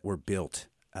structures that were built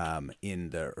in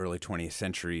the early 20th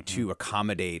century to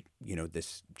accommodate,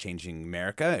 this changing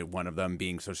America, one of them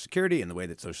being Social Security and the way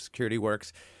that Social Security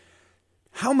works.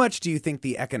 How much do you think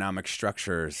the economic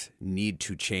structures need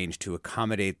to change to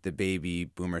accommodate the baby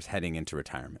boomers heading into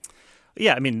retirement?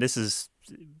 Yeah, I mean, this is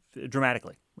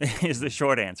dramatically is the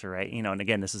short answer, right? And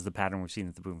again, this is the pattern we've seen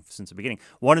at the boom since the beginning.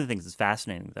 One of the things that's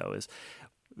fascinating, though, is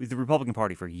the Republican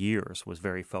Party for years was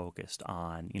very focused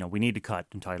on, we need to cut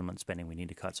entitlement spending, we need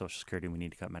to cut Social Security, we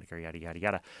need to cut Medicare, yada, yada,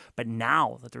 yada. But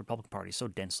now that the Republican Party is so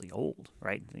densely old,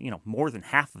 right, more than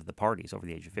half of the parties over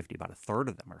the age of 50, about a third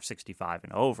of them are 65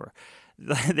 and over.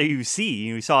 There you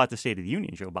saw at the State of the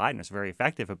Union, Joe Biden was very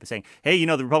effective at saying, hey,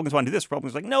 the Republicans want to do this.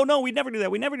 Republicans are like, no, we never do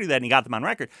that. And he got them on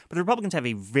record. But the Republicans have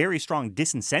a very strong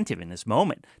disincentive in this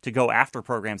moment to go after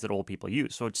programs that old people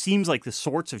use. So it seems like the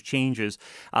sorts of changes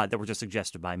that were just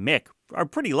suggested by Mick are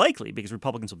pretty likely because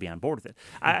Republicans will be on board with it.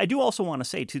 I do also want to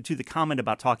say to the comment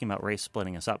about talking about race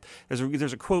splitting us up.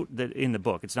 There's a quote that in the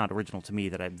book. It's not original to me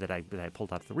that I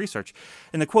pulled out of the research,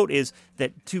 and the quote is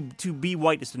that to be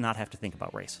white is to not have to think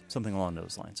about race, something along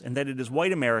those lines, and that it is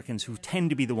white Americans who tend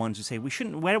to be the ones who say we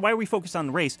shouldn't. Why are we focused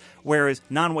on race, whereas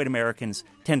non-white Americans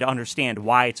tend to understand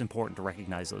why it's important to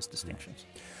recognize those distinctions.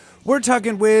 We're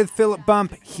talking with Philip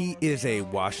Bump. He is a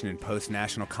Washington Post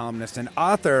national columnist and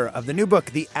author of the new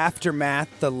book, The Aftermath,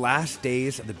 The Last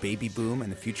Days of the Baby Boom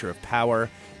and the Future of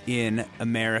Power in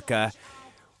America.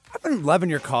 I've been loving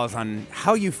your calls on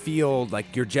how you feel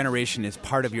like your generation is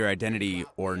part of your identity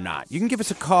or not. You can give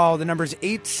us a call. The number is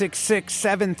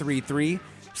 866-733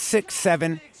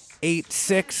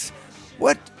 866-733-6786.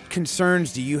 What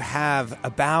concerns do you have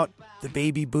about the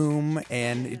baby boom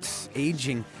and its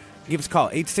aging? Give us a call,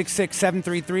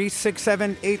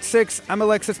 866-733-6786. I'm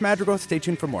Alexis Madrigal. Stay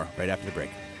tuned for more right after the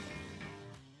break.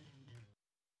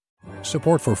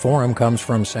 Support for Forum comes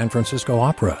from San Francisco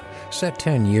Opera. Set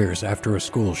 10 years after a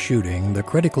school shooting, the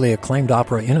critically acclaimed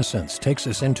opera Innocence takes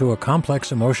us into a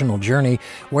complex emotional journey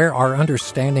where our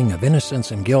understanding of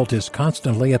innocence and guilt is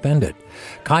constantly upended.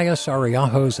 Kaya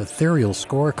Sariaho's ethereal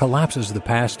score collapses the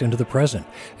past into the present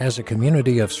as a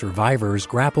community of survivors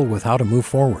grapple with how to move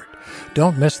forward.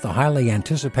 Don't miss the highly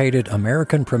anticipated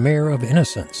American premiere of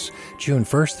Innocence, June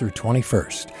 1st through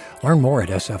 21st. Learn more at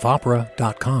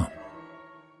sfopera.com.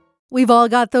 We've all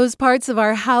got those parts of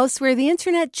our house where the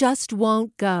internet just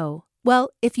won't go. Well,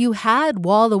 if you had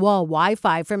wall-to-wall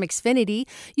Wi-Fi from Xfinity,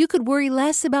 you could worry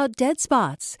less about dead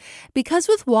spots. Because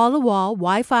with wall-to-wall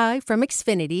Wi-Fi from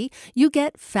Xfinity, you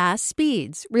get fast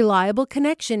speeds, reliable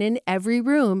connection in every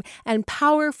room, and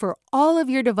power for all of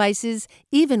your devices,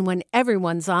 even when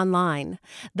everyone's online.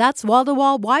 That's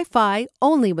wall-to-wall Wi-Fi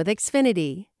only with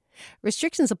Xfinity.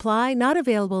 Restrictions apply, not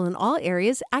available in all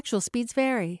areas. Actual speeds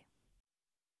vary.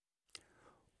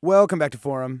 Welcome back to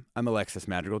Forum. I'm Alexis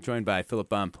Madrigal, joined by Philip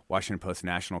Bump, Washington Post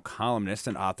national columnist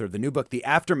and author of the new book, The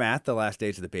Aftermath, The Last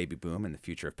Days of the Baby Boom and the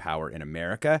Future of Power in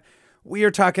America. We are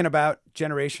talking about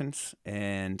generations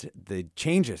and the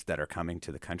changes that are coming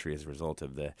to the country as a result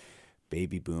of the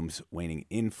baby boom's waning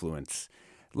influence.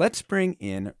 Let's bring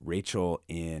in Rachel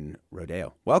in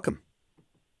Rodeo. Welcome.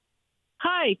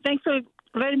 Hi, thanks for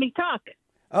letting me talk.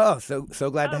 Oh, so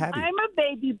glad to have you.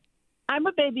 I'm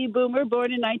a baby boomer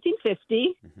born in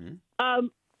 1950. Mm-hmm. I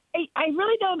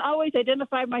really don't always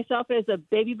identify myself as a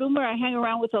baby boomer. I hang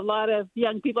around with a lot of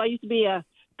young people. I used to be a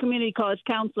community college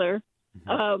counselor.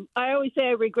 Mm-hmm. I always say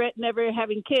I regret never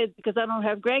having kids because I don't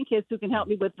have grandkids who can help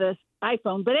me with this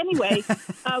iPhone. But anyway,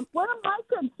 one of my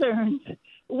concerns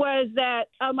was that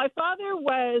my father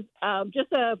was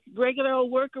just a regular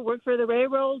old worker, worked for the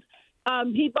railroad.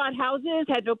 He bought houses,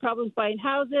 had no problems buying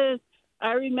houses.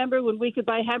 I remember when we could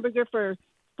buy hamburger for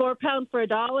 £4 for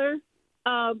 $1.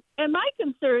 And my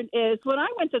concern is when I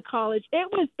went to college, it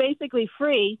was basically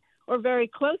free or very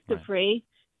close to free.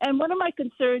 And one of my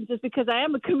concerns is because I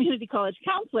am a community college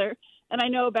counselor and I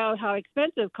know about how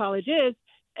expensive college is,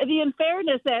 the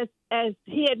unfairness, as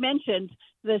he had mentioned,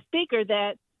 the speaker,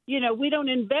 that, you know, we don't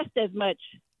invest as much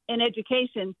in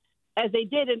education as they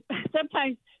did. And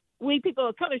sometimes we people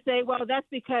of color say, well, that's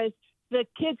because the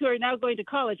kids who are now going to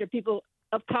college are people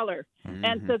of color. Mm-hmm.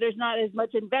 And so there's not as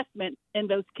much investment in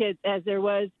those kids as there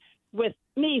was with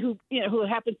me, who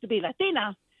happens to be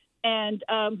Latina and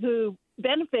who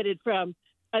benefited from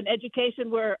an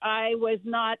education where I was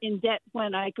not in debt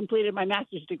when I completed my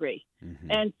master's degree.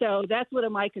 Mm-hmm. And so that's one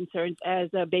of my concerns as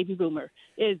a baby boomer,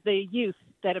 is the youth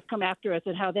that have come after us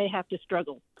and how they have to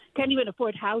struggle. Can't even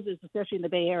afford houses, especially in the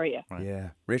Bay Area. Right.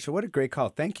 Yeah. Rachel, what a great call.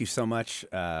 Thank you so much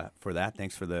for that.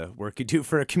 Thanks for the work you do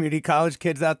for community college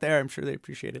kids out there. I'm sure they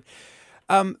appreciate it.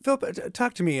 Philip,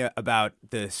 talk to me about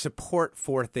the support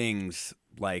for things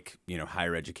like,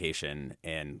 higher education.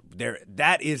 And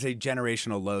that is a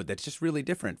generational load that's just really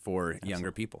different for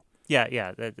younger people.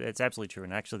 Yeah, that's absolutely true.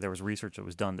 And actually, there was research that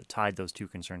was done that tied those two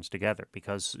concerns together.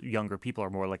 Because younger people are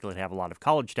more likely to have a lot of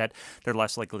college debt, they're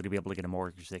less likely to be able to get a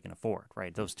mortgage they can afford,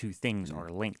 right? Those two things are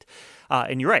linked.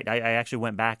 And you're right. I actually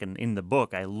went back and in the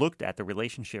book, I looked at the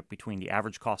relationship between the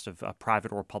average cost of a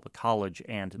private or public college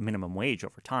and minimum wage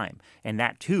over time. And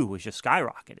that, too, was just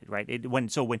skyrocketed, right? When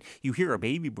you hear a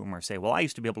baby boomer say, well, I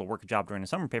used to be able to work a job during the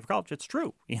summer and pay for college, it's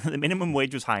true. The minimum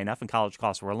wage was high enough and college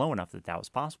costs were low enough that was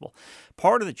possible.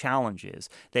 Part of the challenge is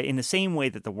that in the same way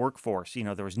that the workforce,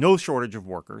 there was no shortage of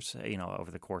workers, over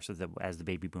the course of as the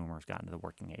baby boomers got into the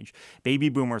working age.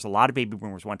 A lot of baby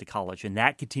boomers went to college, and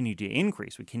that continued to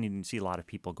increase. We continued to see a lot of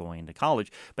people going into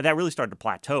college, but that really started to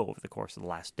plateau over the course of the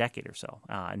last decade or so.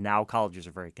 And now colleges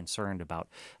are very concerned about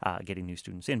getting new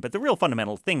students in. But the real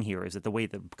fundamental thing here is that the way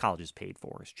the college is paid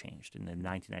for has changed. In the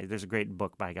 1990s, there's a great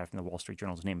book by a guy from the Wall Street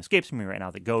Journal, his name escapes me right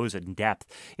now, that goes in depth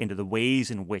into the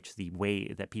ways in which the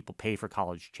way that people pay for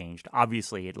college changed.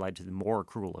 Obviously, it led to the more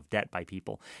accrual of debt by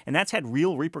people, and that's had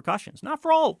real repercussions, not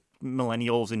for all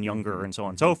millennials and younger and so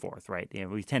on and so forth, right?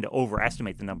 We tend to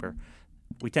overestimate the number.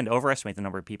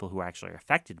 Of people who actually are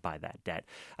affected by that debt,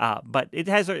 but it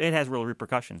has real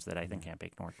repercussions that I think can't be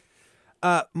ignored.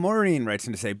 Maureen writes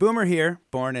in to say, Boomer here,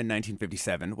 born in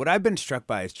 1957. What I've been struck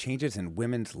by is changes in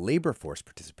women's labor force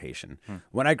participation.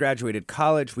 When I graduated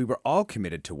college, we were all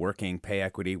committed to working, pay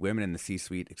equity, women in the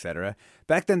C-suite, etc.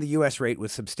 Back then, the U.S. rate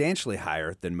was substantially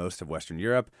higher than most of Western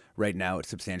Europe. Right now, it's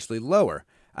substantially lower.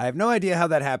 I have no idea how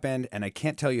that happened, and I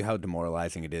can't tell you how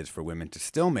demoralizing it is for women to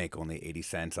still make only 80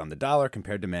 cents on the dollar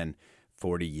compared to men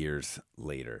 40 years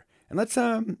later. And let's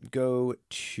go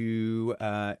to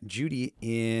Judy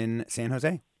in San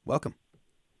Jose. Welcome.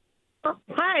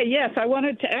 Hi. Yes, I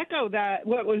wanted to echo that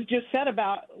what was just said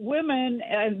about women,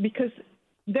 and because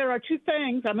there are two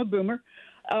things. I'm a boomer.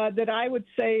 That I would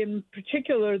say in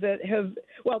particular that have,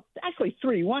 well, actually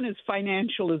three. One is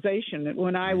financialization.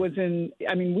 When I was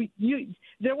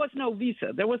there was no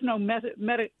Visa, there was no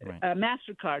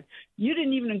MasterCard. You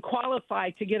didn't even qualify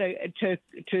to get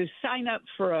to sign up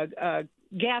for a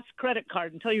gas credit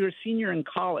card until you were a senior in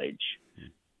college.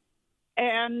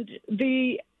 And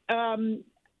the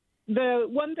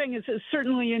one thing is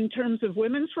certainly in terms of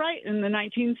women's right in the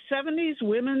 1970s,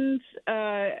 women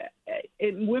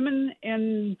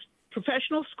in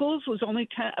professional schools was only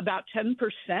about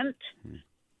 10%.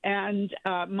 And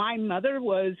my mother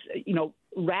was,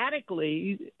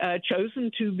 radically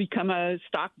chosen to become a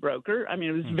stockbroker. I mean,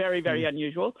 it was very, very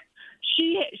unusual.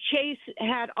 Chase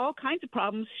had all kinds of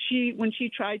problems. When she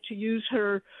tried to use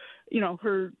her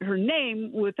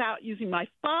name without using my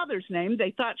father's name,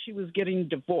 they thought she was getting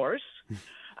divorced.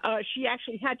 She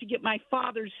actually had to get my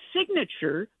father's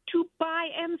signature to buy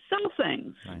and sell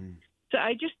things. So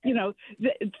I just,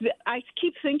 I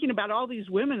keep thinking about all these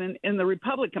women in the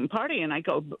Republican Party, and I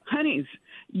go, honeys,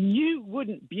 you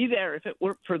wouldn't be there if it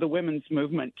weren't for the women's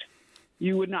movement.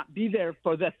 You would not be there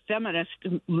for the feminist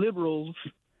liberals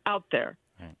out there.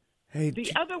 Hey,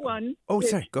 the other one. Oh,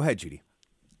 sorry. Go ahead, Judy.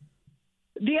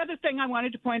 The other thing I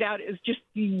wanted to point out is just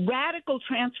the radical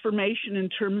transformation in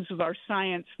terms of our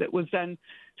science that was done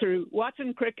through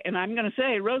Watson Crick, and I'm going to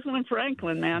say Rosalind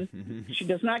Franklin, man. She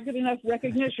does not get enough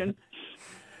recognition.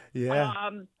 Yeah.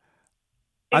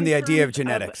 On the idea of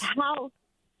genetics.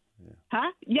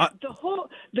 The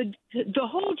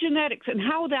whole genetics and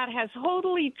how that has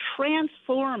totally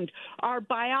transformed our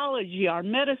biology, our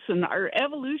medicine, our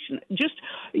evolution. Just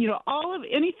all of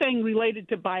anything related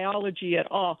to biology at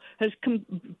all has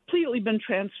completely been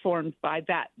transformed by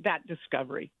that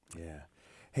discovery. Yeah.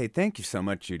 Hey, thank you so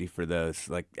much, Judy, for those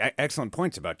excellent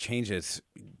points about changes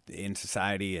in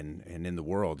society and in the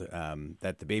world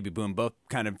that the baby boom both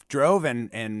kind of drove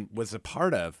and was a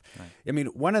part of. Right. I mean,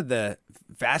 one of the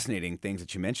fascinating things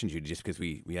that you mentioned, Judy, just because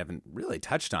we haven't really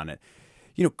touched on it,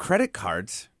 credit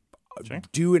cards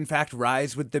do in fact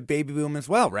rise with the baby boom as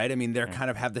well, right? I mean, they're kind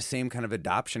of have the same kind of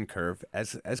adoption curve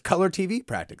as color TV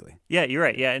practically. Yeah, you're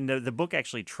right. Yeah, and the book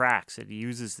actually tracks. It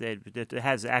uses it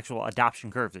has actual adoption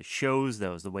curves. It shows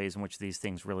the ways in which these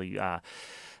things really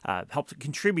help to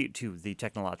contribute to the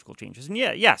technological changes.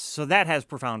 And so that has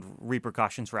profound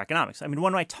repercussions for economics. I mean,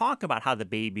 when I talk about how the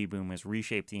baby boom has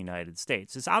reshaped the United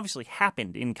States, it's obviously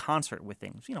happened in concert with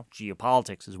things.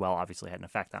 Geopolitics as well obviously had an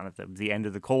effect on it. The end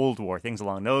of the Cold War, things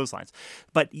along those lines.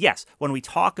 But yes, when we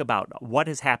talk about what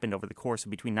has happened over the course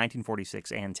of between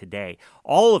 1946 and today,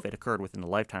 all of it occurred within the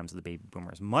lifetimes of the baby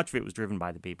boomers. Much of it was driven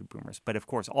by the baby boomers. But of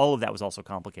course, all of that was also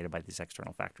complicated by these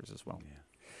external factors as well.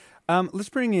 Yeah. Let's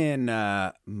bring in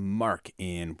Mark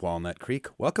in Walnut Creek.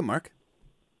 Welcome, Mark.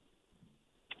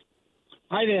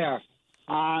 Hi there.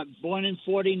 Born in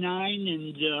 49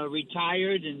 and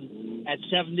retired, and at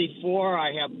 74,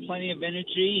 I have plenty of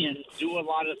energy and do a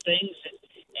lot of things,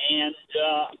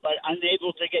 but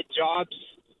unable to get jobs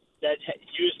that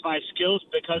use my skills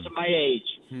because of my age.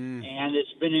 And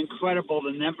it's been incredible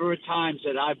the number of times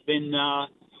that I've been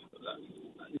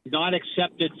not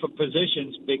accepted for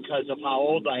positions because of how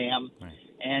old I am. Right.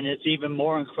 And it's even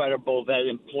more incredible that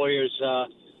employers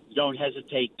don't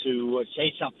hesitate to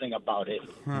say something about it.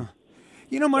 Huh.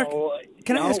 Mark,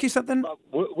 can I ask you something?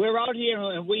 We're out here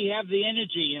and we have the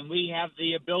energy and we have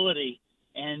the ability,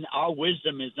 and our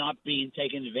wisdom is not being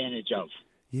taken advantage of.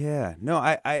 Yeah. No,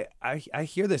 I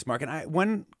hear this, Mark. And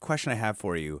one question I have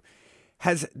for you,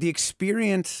 has the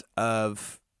experience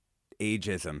of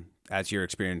ageism, as you're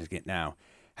experiencing it now,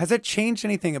 has it changed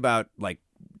anything about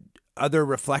other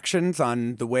reflections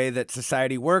on the way that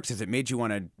society works? Has it made you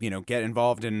want to, get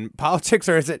involved in politics,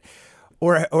 or has it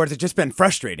just been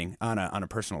frustrating on a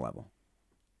personal level?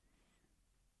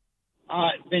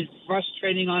 It's been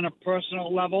frustrating on a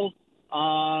personal level.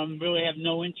 Really have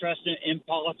no interest in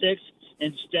politics.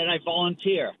 Instead, I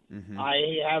volunteer. Mm-hmm.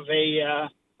 I have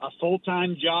a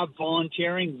full-time job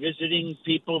volunteering, visiting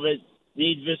people that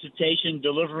need visitation,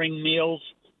 delivering meals,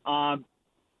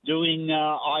 doing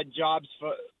odd jobs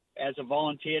as a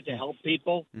volunteer to help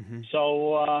people. Mm-hmm.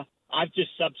 So I've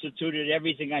just substituted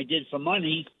everything I did for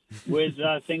money with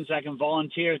things I can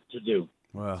volunteer to do.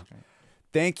 Well,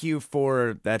 thank you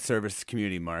for that service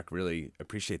community, Mark. Really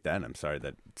appreciate that. I'm sorry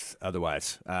that it's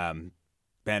otherwise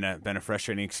been a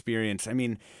frustrating experience. I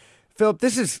mean, Philip,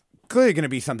 this is clearly going to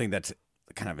be something that's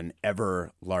kind of an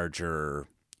ever larger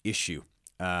issue,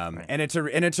 Right. and it's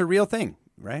a real thing,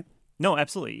 right? No,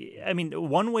 absolutely. I mean,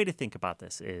 one way to think about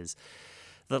this is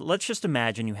that let's just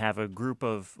imagine you have a group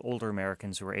of older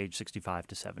Americans who are age 65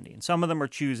 to 70, and some of them are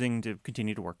choosing to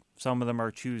continue to work. Some of them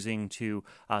are choosing to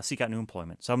seek out new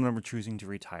employment. Some of them are choosing to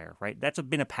retire, right? That's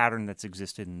been a pattern that's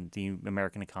existed in the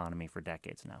American economy for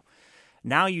decades now.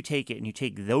 Now you take it and you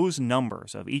take those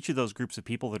numbers of each of those groups of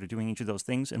people that are doing each of those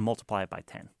things and multiply it by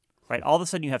 10. Right? All of a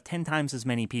sudden you have 10 times as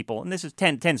many people, and this is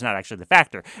 10 is not actually the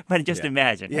factor, but just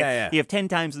imagine. Yeah. You have 10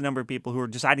 times the number of people who are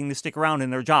deciding to stick around in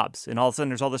their jobs, and all of a sudden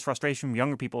there's all this frustration from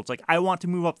younger people. It's like, I want to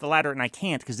move up the ladder and I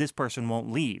can't because this person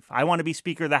won't leave. I want to be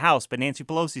Speaker of the House, but Nancy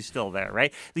Pelosi's still there,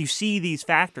 right? You see these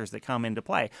factors that come into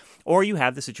play. Or you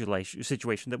have the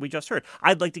situation that we just heard.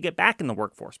 I'd like to get back in the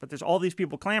workforce, but there's all these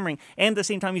people clamoring, and at the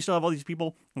same time you still have all these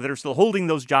people that are still holding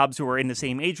those jobs who are in the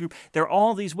same age group. There are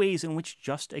all these ways in which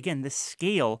just, again, the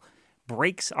scale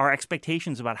breaks our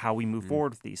expectations about how we move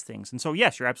forward with these things. And so,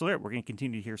 yes, you're absolutely right. We're going to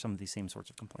continue to hear some of these same sorts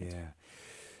of complaints. Yeah.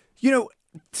 You know,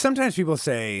 sometimes people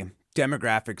say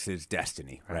demographics is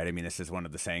destiny, right? I mean, this is one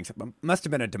of the sayings. Must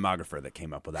have been a demographer that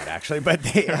came up with that, actually. But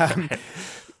they,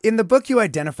 in the book, you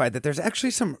identified that there's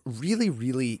actually some really,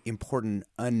 really important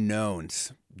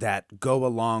unknowns that go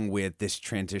along with this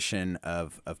transition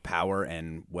of power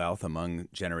and wealth among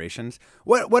generations.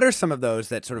 What are some of those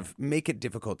that sort of make it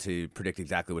difficult to predict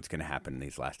exactly what's going to happen in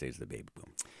these last days of the baby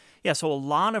boom? Yeah, so a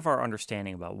lot of our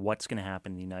understanding about what's going to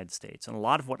happen in the United States and a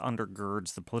lot of what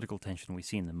undergirds the political tension we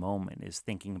see in the moment is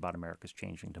thinking about America's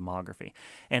changing demography.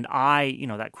 And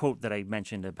that quote that I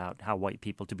mentioned about how white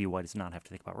people, to be white is not have to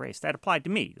think about race, that applied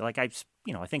to me. Like I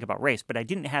think about race, but I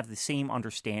didn't have the same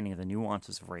understanding of the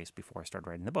nuances of race before I started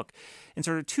writing the book. And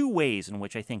so there are two ways in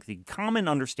which I think the common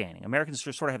understanding, Americans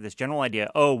just sort of have this general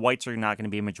idea, whites are not going to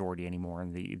be a majority anymore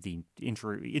in the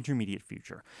intermediate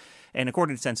future. And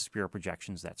according to Census Bureau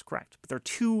projections, that's correct. But there are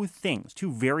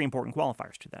two very important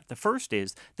qualifiers to that. The first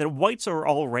is that whites are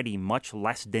already much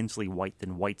less densely white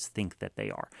than whites think that they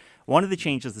are. One of the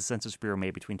changes the Census Bureau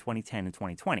made between 2010 and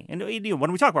 2020, and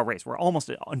when we talk about race, we're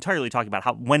almost entirely talking about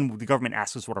how when the government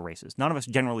asks us what our race is. None of us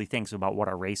generally thinks about what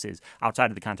our race is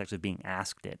outside of the context of being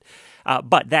asked it.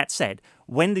 But that said,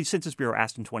 when the Census Bureau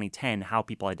asked in 2010 how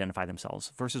people identify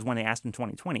themselves versus when they asked in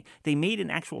 2020, they made an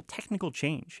actual technical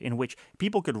change in which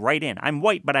people could write in, I'm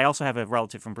white, but I also have a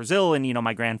relative from Brazil, and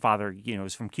my grandfather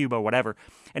is from Cuba, whatever.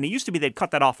 And it used to be they'd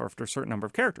cut that off after a certain number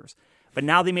of characters. But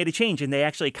now they made a change, and they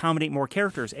actually accommodate more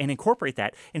characters and incorporate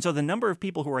that. And so the number of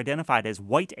people who are identified as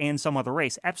white and some other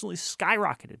race absolutely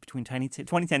skyrocketed between 2010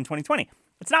 and 2020.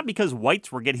 It's not because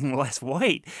whites were getting less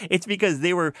white. It's because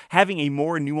they were having a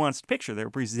more nuanced picture. They were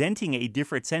presenting a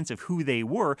different sense of who they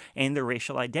were and their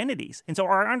racial identities. And so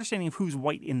our understanding of who's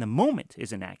white in the moment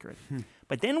is inaccurate.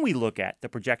 But then we look at the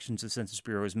projections the Census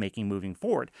Bureau is making moving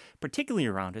forward, particularly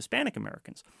around Hispanic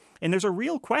Americans. And there's a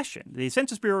real question. The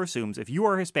Census Bureau assumes if you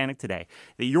are Hispanic today,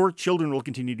 that your children will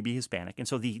continue to be Hispanic. And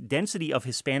so the density of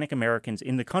Hispanic Americans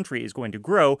in the country is going to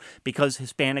grow because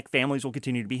Hispanic families will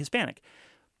continue to be Hispanic.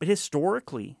 But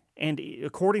historically, and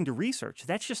according to research,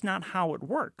 that's just not how it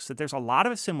works. That there's a lot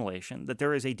of assimilation, that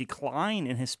there is a decline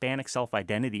in Hispanic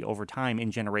self-identity over time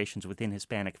in generations within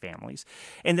Hispanic families,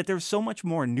 and that there's so much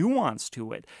more nuance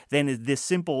to it than this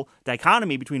simple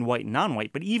dichotomy between white and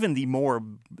non-white. But even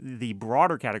the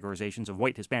broader categorizations of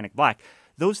white, Hispanic, black,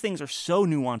 those things are so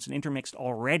nuanced and intermixed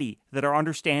already that our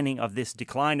understanding of this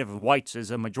decline of whites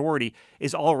as a majority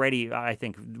is already, I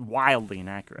think, wildly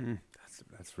inaccurate.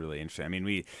 That's really interesting. I mean,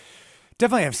 we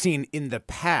definitely have seen in the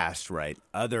past, right,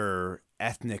 other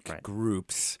ethnic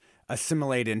groups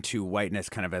assimilate into whiteness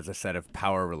kind of as a set of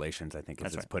power relations, I think,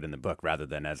 as it's put in the book, rather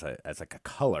than as like a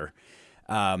color.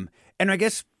 And I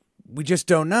guess we just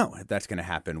don't know if that's going to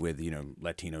happen with,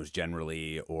 Latinos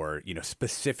generally or,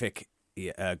 specific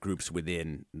groups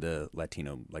within the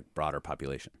Latino, broader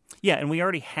population. Yeah, and we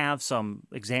already have some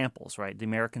examples, right? The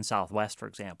American Southwest, for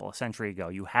example, a century ago,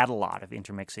 you had a lot of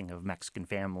intermixing of Mexican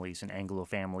families and Anglo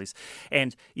families.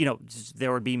 And,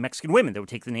 there would be Mexican women that would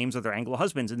take the names of their Anglo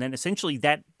husbands, and then essentially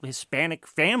that Hispanic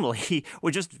family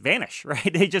would just vanish,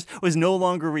 right? It just was no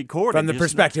longer recorded. From the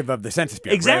perspective of the Census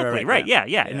Bureau. Exactly, right. Yeah.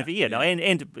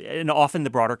 And often the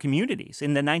broader communities.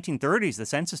 In the 1930s, the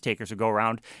census takers would go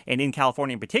around, and in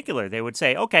California in particular, they they would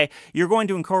say, okay, you're going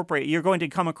to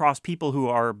come across people who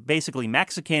are basically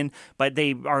Mexican, but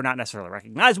they are not necessarily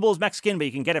recognizable as Mexican, but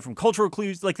you can get it from cultural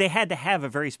clues. Like, they had to have a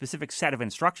very specific set of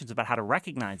instructions about how to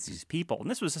recognize these people.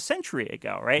 And this was a century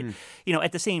ago, right?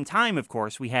 At the same time, of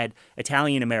course, we had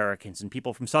Italian Americans and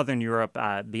people from Southern Europe,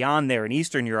 beyond there in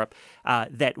Eastern Europe,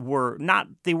 that were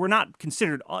not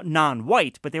considered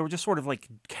non-white, but they were just sort of like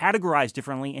categorized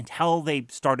differently until they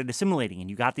started assimilating. And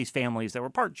you got these families that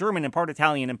were part German and part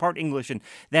Italian and part English, and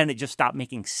then it just stopped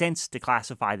making sense to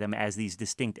classify them as these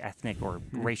distinct ethnic or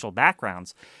racial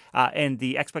backgrounds. And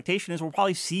the expectation is we'll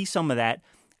probably see some of that,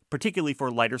 particularly for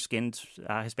lighter-skinned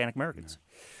Hispanic Americans.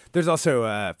 There's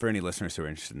also, for any listeners who are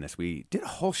interested in this, we did a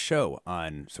whole show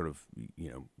on sort of,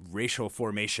 racial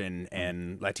formation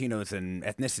and Latinos and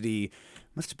ethnicity.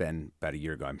 Must have been about a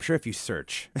year ago. I'm sure if you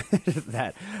search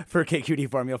that for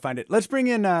KQED Forum, you'll find it. Let's bring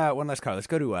in one last call. Let's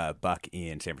go to Buck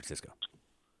in San Francisco.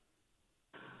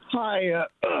 Hi,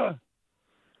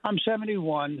 I'm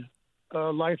 71, a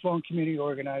lifelong community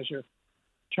organizer,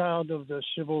 child of the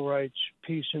civil rights,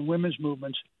 peace, and women's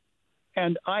movements,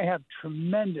 and I have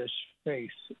tremendous faith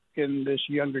in this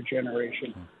younger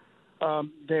generation.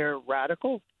 They're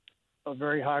radical. A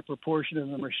very high proportion of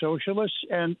them are socialists,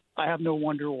 and I have no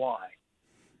wonder why.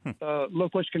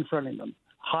 Look what's confronting them.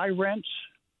 High rents,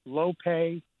 low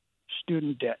pay,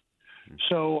 student debt.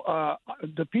 So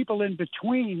the people in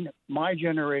between my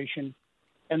generation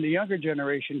and the younger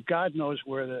generation, God knows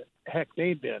where the heck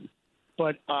they've been.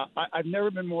 But I've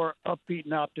never been more upbeat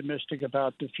and optimistic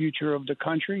about the future of the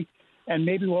country. And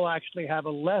maybe we'll actually have a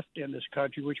left in this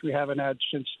country, which we haven't had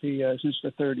since the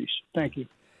 30s. Thank you.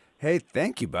 Hey,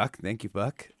 thank you, Buck. Thank you,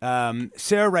 Buck.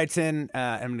 Sarah writes in,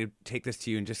 I'm going to take this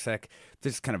to you in just a sec.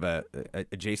 This is kind of a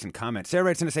adjacent comment. Sarah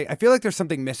writes in to say, I feel like there's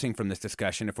something missing from this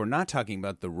discussion if we're not talking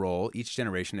about the role each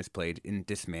generation has played in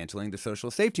dismantling the social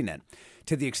safety net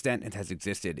to the extent it has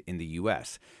existed in the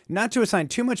U.S. Not to assign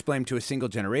too much blame to a single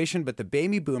generation, but the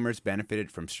baby boomers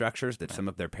benefited from structures that some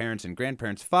of their parents and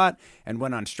grandparents fought and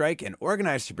went on strike and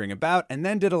organized to bring about, and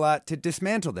then did a lot to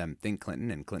dismantle them. Think Clinton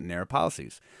and Clinton-era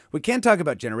policies. We can't talk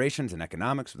about generations and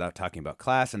economics without talking about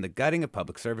class and the gutting of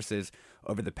public services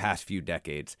over the past few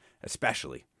decades,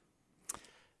 especially.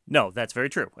 No, that's very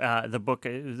true. The book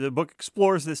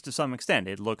explores this to some extent.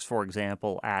 It looks, for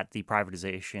example, at the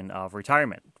privatization of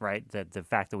retirement, right? The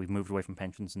fact that we've moved away from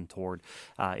pensions and toward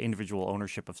individual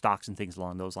ownership of stocks and things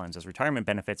along those lines as retirement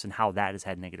benefits, and how that has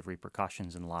had negative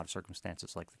repercussions in a lot of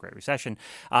circumstances like the Great Recession.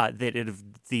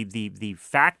 The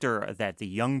factor that the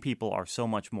young people are so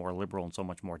much more liberal and so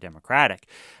much more democratic.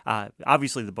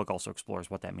 Obviously, the book also explores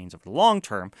what that means over the long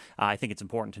term. I think it's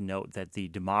important to note that the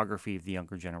demography of the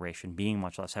younger generation being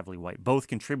much less heavily white both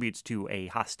contributes to a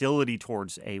hostility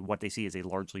towards what they see as a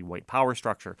largely white power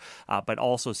structure, but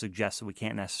also suggests that we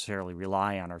can't necessarily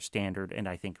rely on our standard and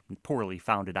I think poorly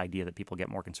founded idea that people get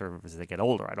more conservative as they get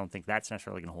older. I don't think that's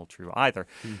necessarily going to hold true either.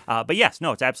 But yes,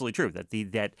 no, it's absolutely true that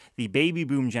the baby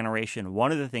boom generation,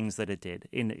 one of the things that it did,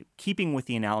 in keeping with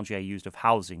the analogy I used of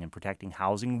housing and protecting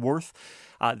housing worth,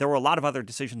 there were a lot of other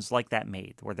decisions like that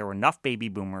made where there were enough baby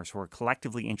boomers who were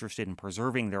collectively interested in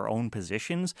preserving their own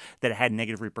positions that had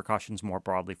negative repercussions more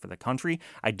broadly for the country.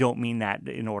 I don't mean that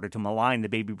in order to malign the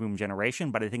baby boom generation,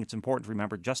 but I think it's important to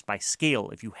remember just by scale,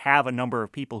 if you have a number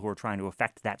of people who are trying to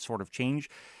affect that sort of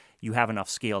change, you have enough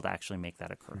scale to actually make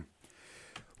that occur.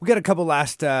 We got a couple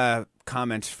last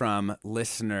comments from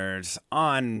listeners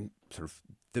on sort of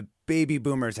the baby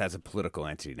boomers as a political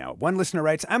entity now. One listener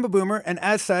writes, I'm a boomer, and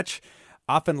as such,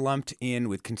 often lumped in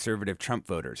with conservative Trump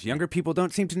voters. Younger people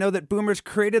don't seem to know that boomers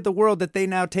created the world that they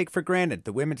now take for granted.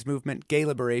 The women's movement, gay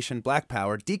liberation, black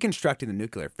power, deconstructing the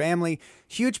nuclear family,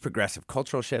 huge progressive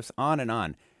cultural shifts, on and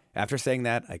on. After saying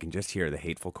that, I can just hear the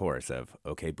hateful chorus of,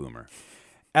 okay, boomer.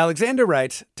 Alexander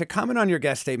writes, to comment on your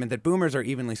guest statement that boomers are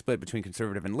evenly split between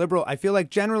conservative and liberal, I feel like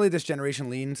generally this generation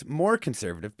leans more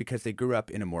conservative because they grew up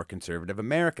in a more conservative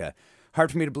America. Hard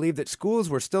for me to believe that schools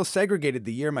were still segregated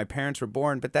the year my parents were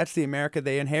born, but that's the America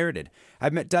they inherited.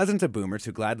 I've met dozens of boomers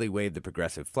who gladly wave the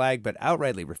progressive flag, but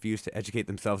outrightly refuse to educate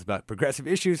themselves about progressive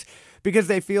issues because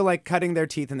they feel like cutting their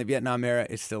teeth in the Vietnam era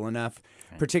is still enough.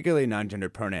 Particularly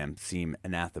non-gendered pronouns seem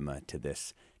anathema to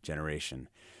this generation.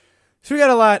 So we got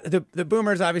a lot. The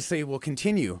boomers obviously will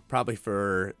continue probably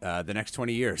for the next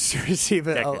 20 years to receive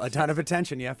a ton of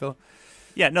attention. Yeah, Phil?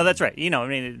 Yeah, no, that's right.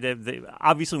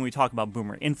 Obviously when we talk about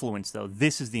boomer influence, though,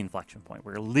 this is the inflection point.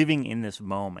 We're living in this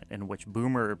moment in which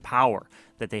boomer power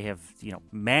that they have,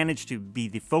 managed to be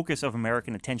the focus of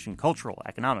American attention, cultural,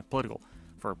 economic, political,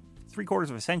 for 3/4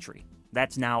 of a century.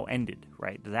 That's now ended,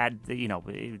 right?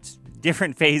 It's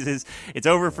different phases. It's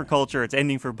over for culture, it's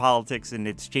ending for politics, and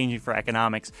it's changing for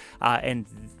economics. And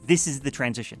this is the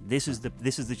transition. This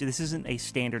isn't a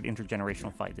standard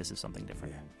intergenerational fight. This is something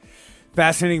different. Yeah.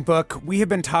 Fascinating book. We have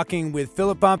been talking with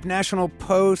Philip Bump, Washington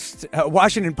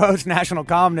Post national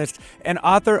columnist, and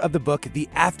author of the book, The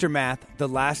Aftermath, The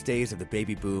Last Days of the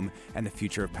Baby Boom and the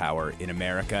Future of Power in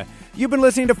America. You've been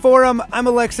listening to Forum. I'm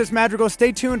Alexis Madrigal.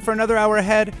 Stay tuned for another hour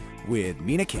ahead with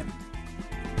Mina Kim.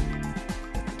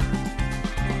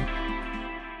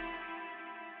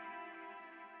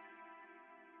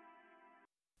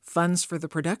 Funds for the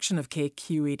production of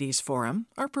KQED's Forum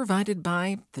are provided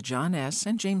by the John S.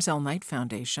 and James L. Knight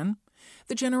Foundation,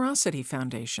 the Generosity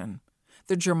Foundation,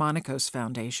 the Germanicos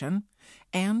Foundation,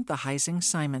 and the Heising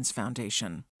Simons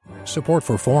Foundation. Support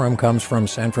for Forum comes from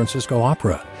San Francisco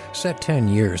Opera. Set 10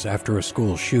 years after a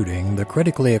school shooting, the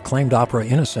critically acclaimed opera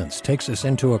Innocence takes us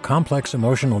into a complex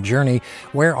emotional journey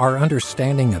where our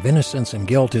understanding of innocence and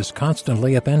guilt is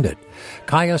constantly upended.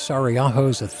 Kaya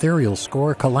Sariaho's ethereal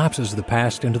score collapses the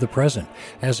past into the present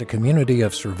as a community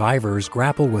of survivors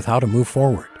grapple with how to move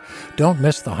forward. Don't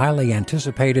miss the highly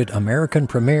anticipated American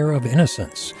premiere of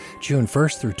Innocence, June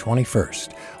 1st through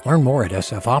 21st. Learn more at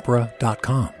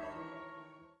sfopera.com.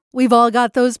 We've all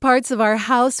got those parts of our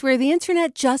house where the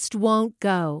internet just won't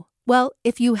go. Well,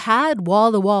 if you had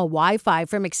wall-to-wall Wi-Fi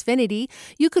from Xfinity,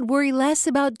 you could worry less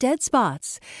about dead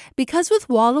spots. Because with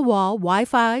wall-to-wall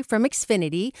Wi-Fi from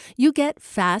Xfinity, you get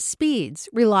fast speeds,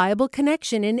 reliable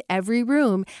connection in every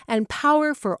room, and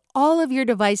power for all of your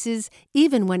devices,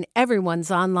 even when everyone's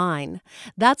online.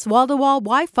 That's wall-to-wall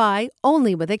Wi-Fi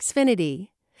only with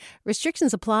Xfinity.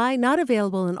 Restrictions apply, not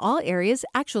available in all areas.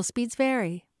 Actual speeds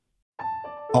vary.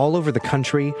 All over the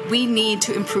country, we need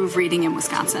to improve reading in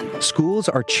Wisconsin. Schools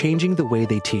are changing the way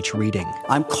they teach reading.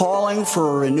 I'm calling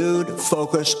for a renewed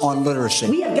focus on literacy.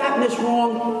 We have gotten this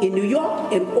wrong in New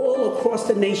York and all across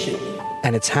the nation.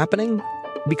 And it's happening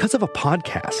because of a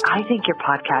podcast. I think your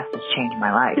podcast has changed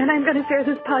my life. And I'm going to share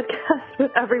this podcast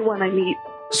with everyone I meet.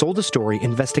 Sold a Story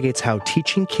investigates how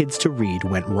teaching kids to read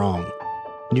went wrong.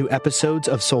 New episodes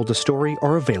of Sold a Story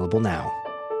are available now.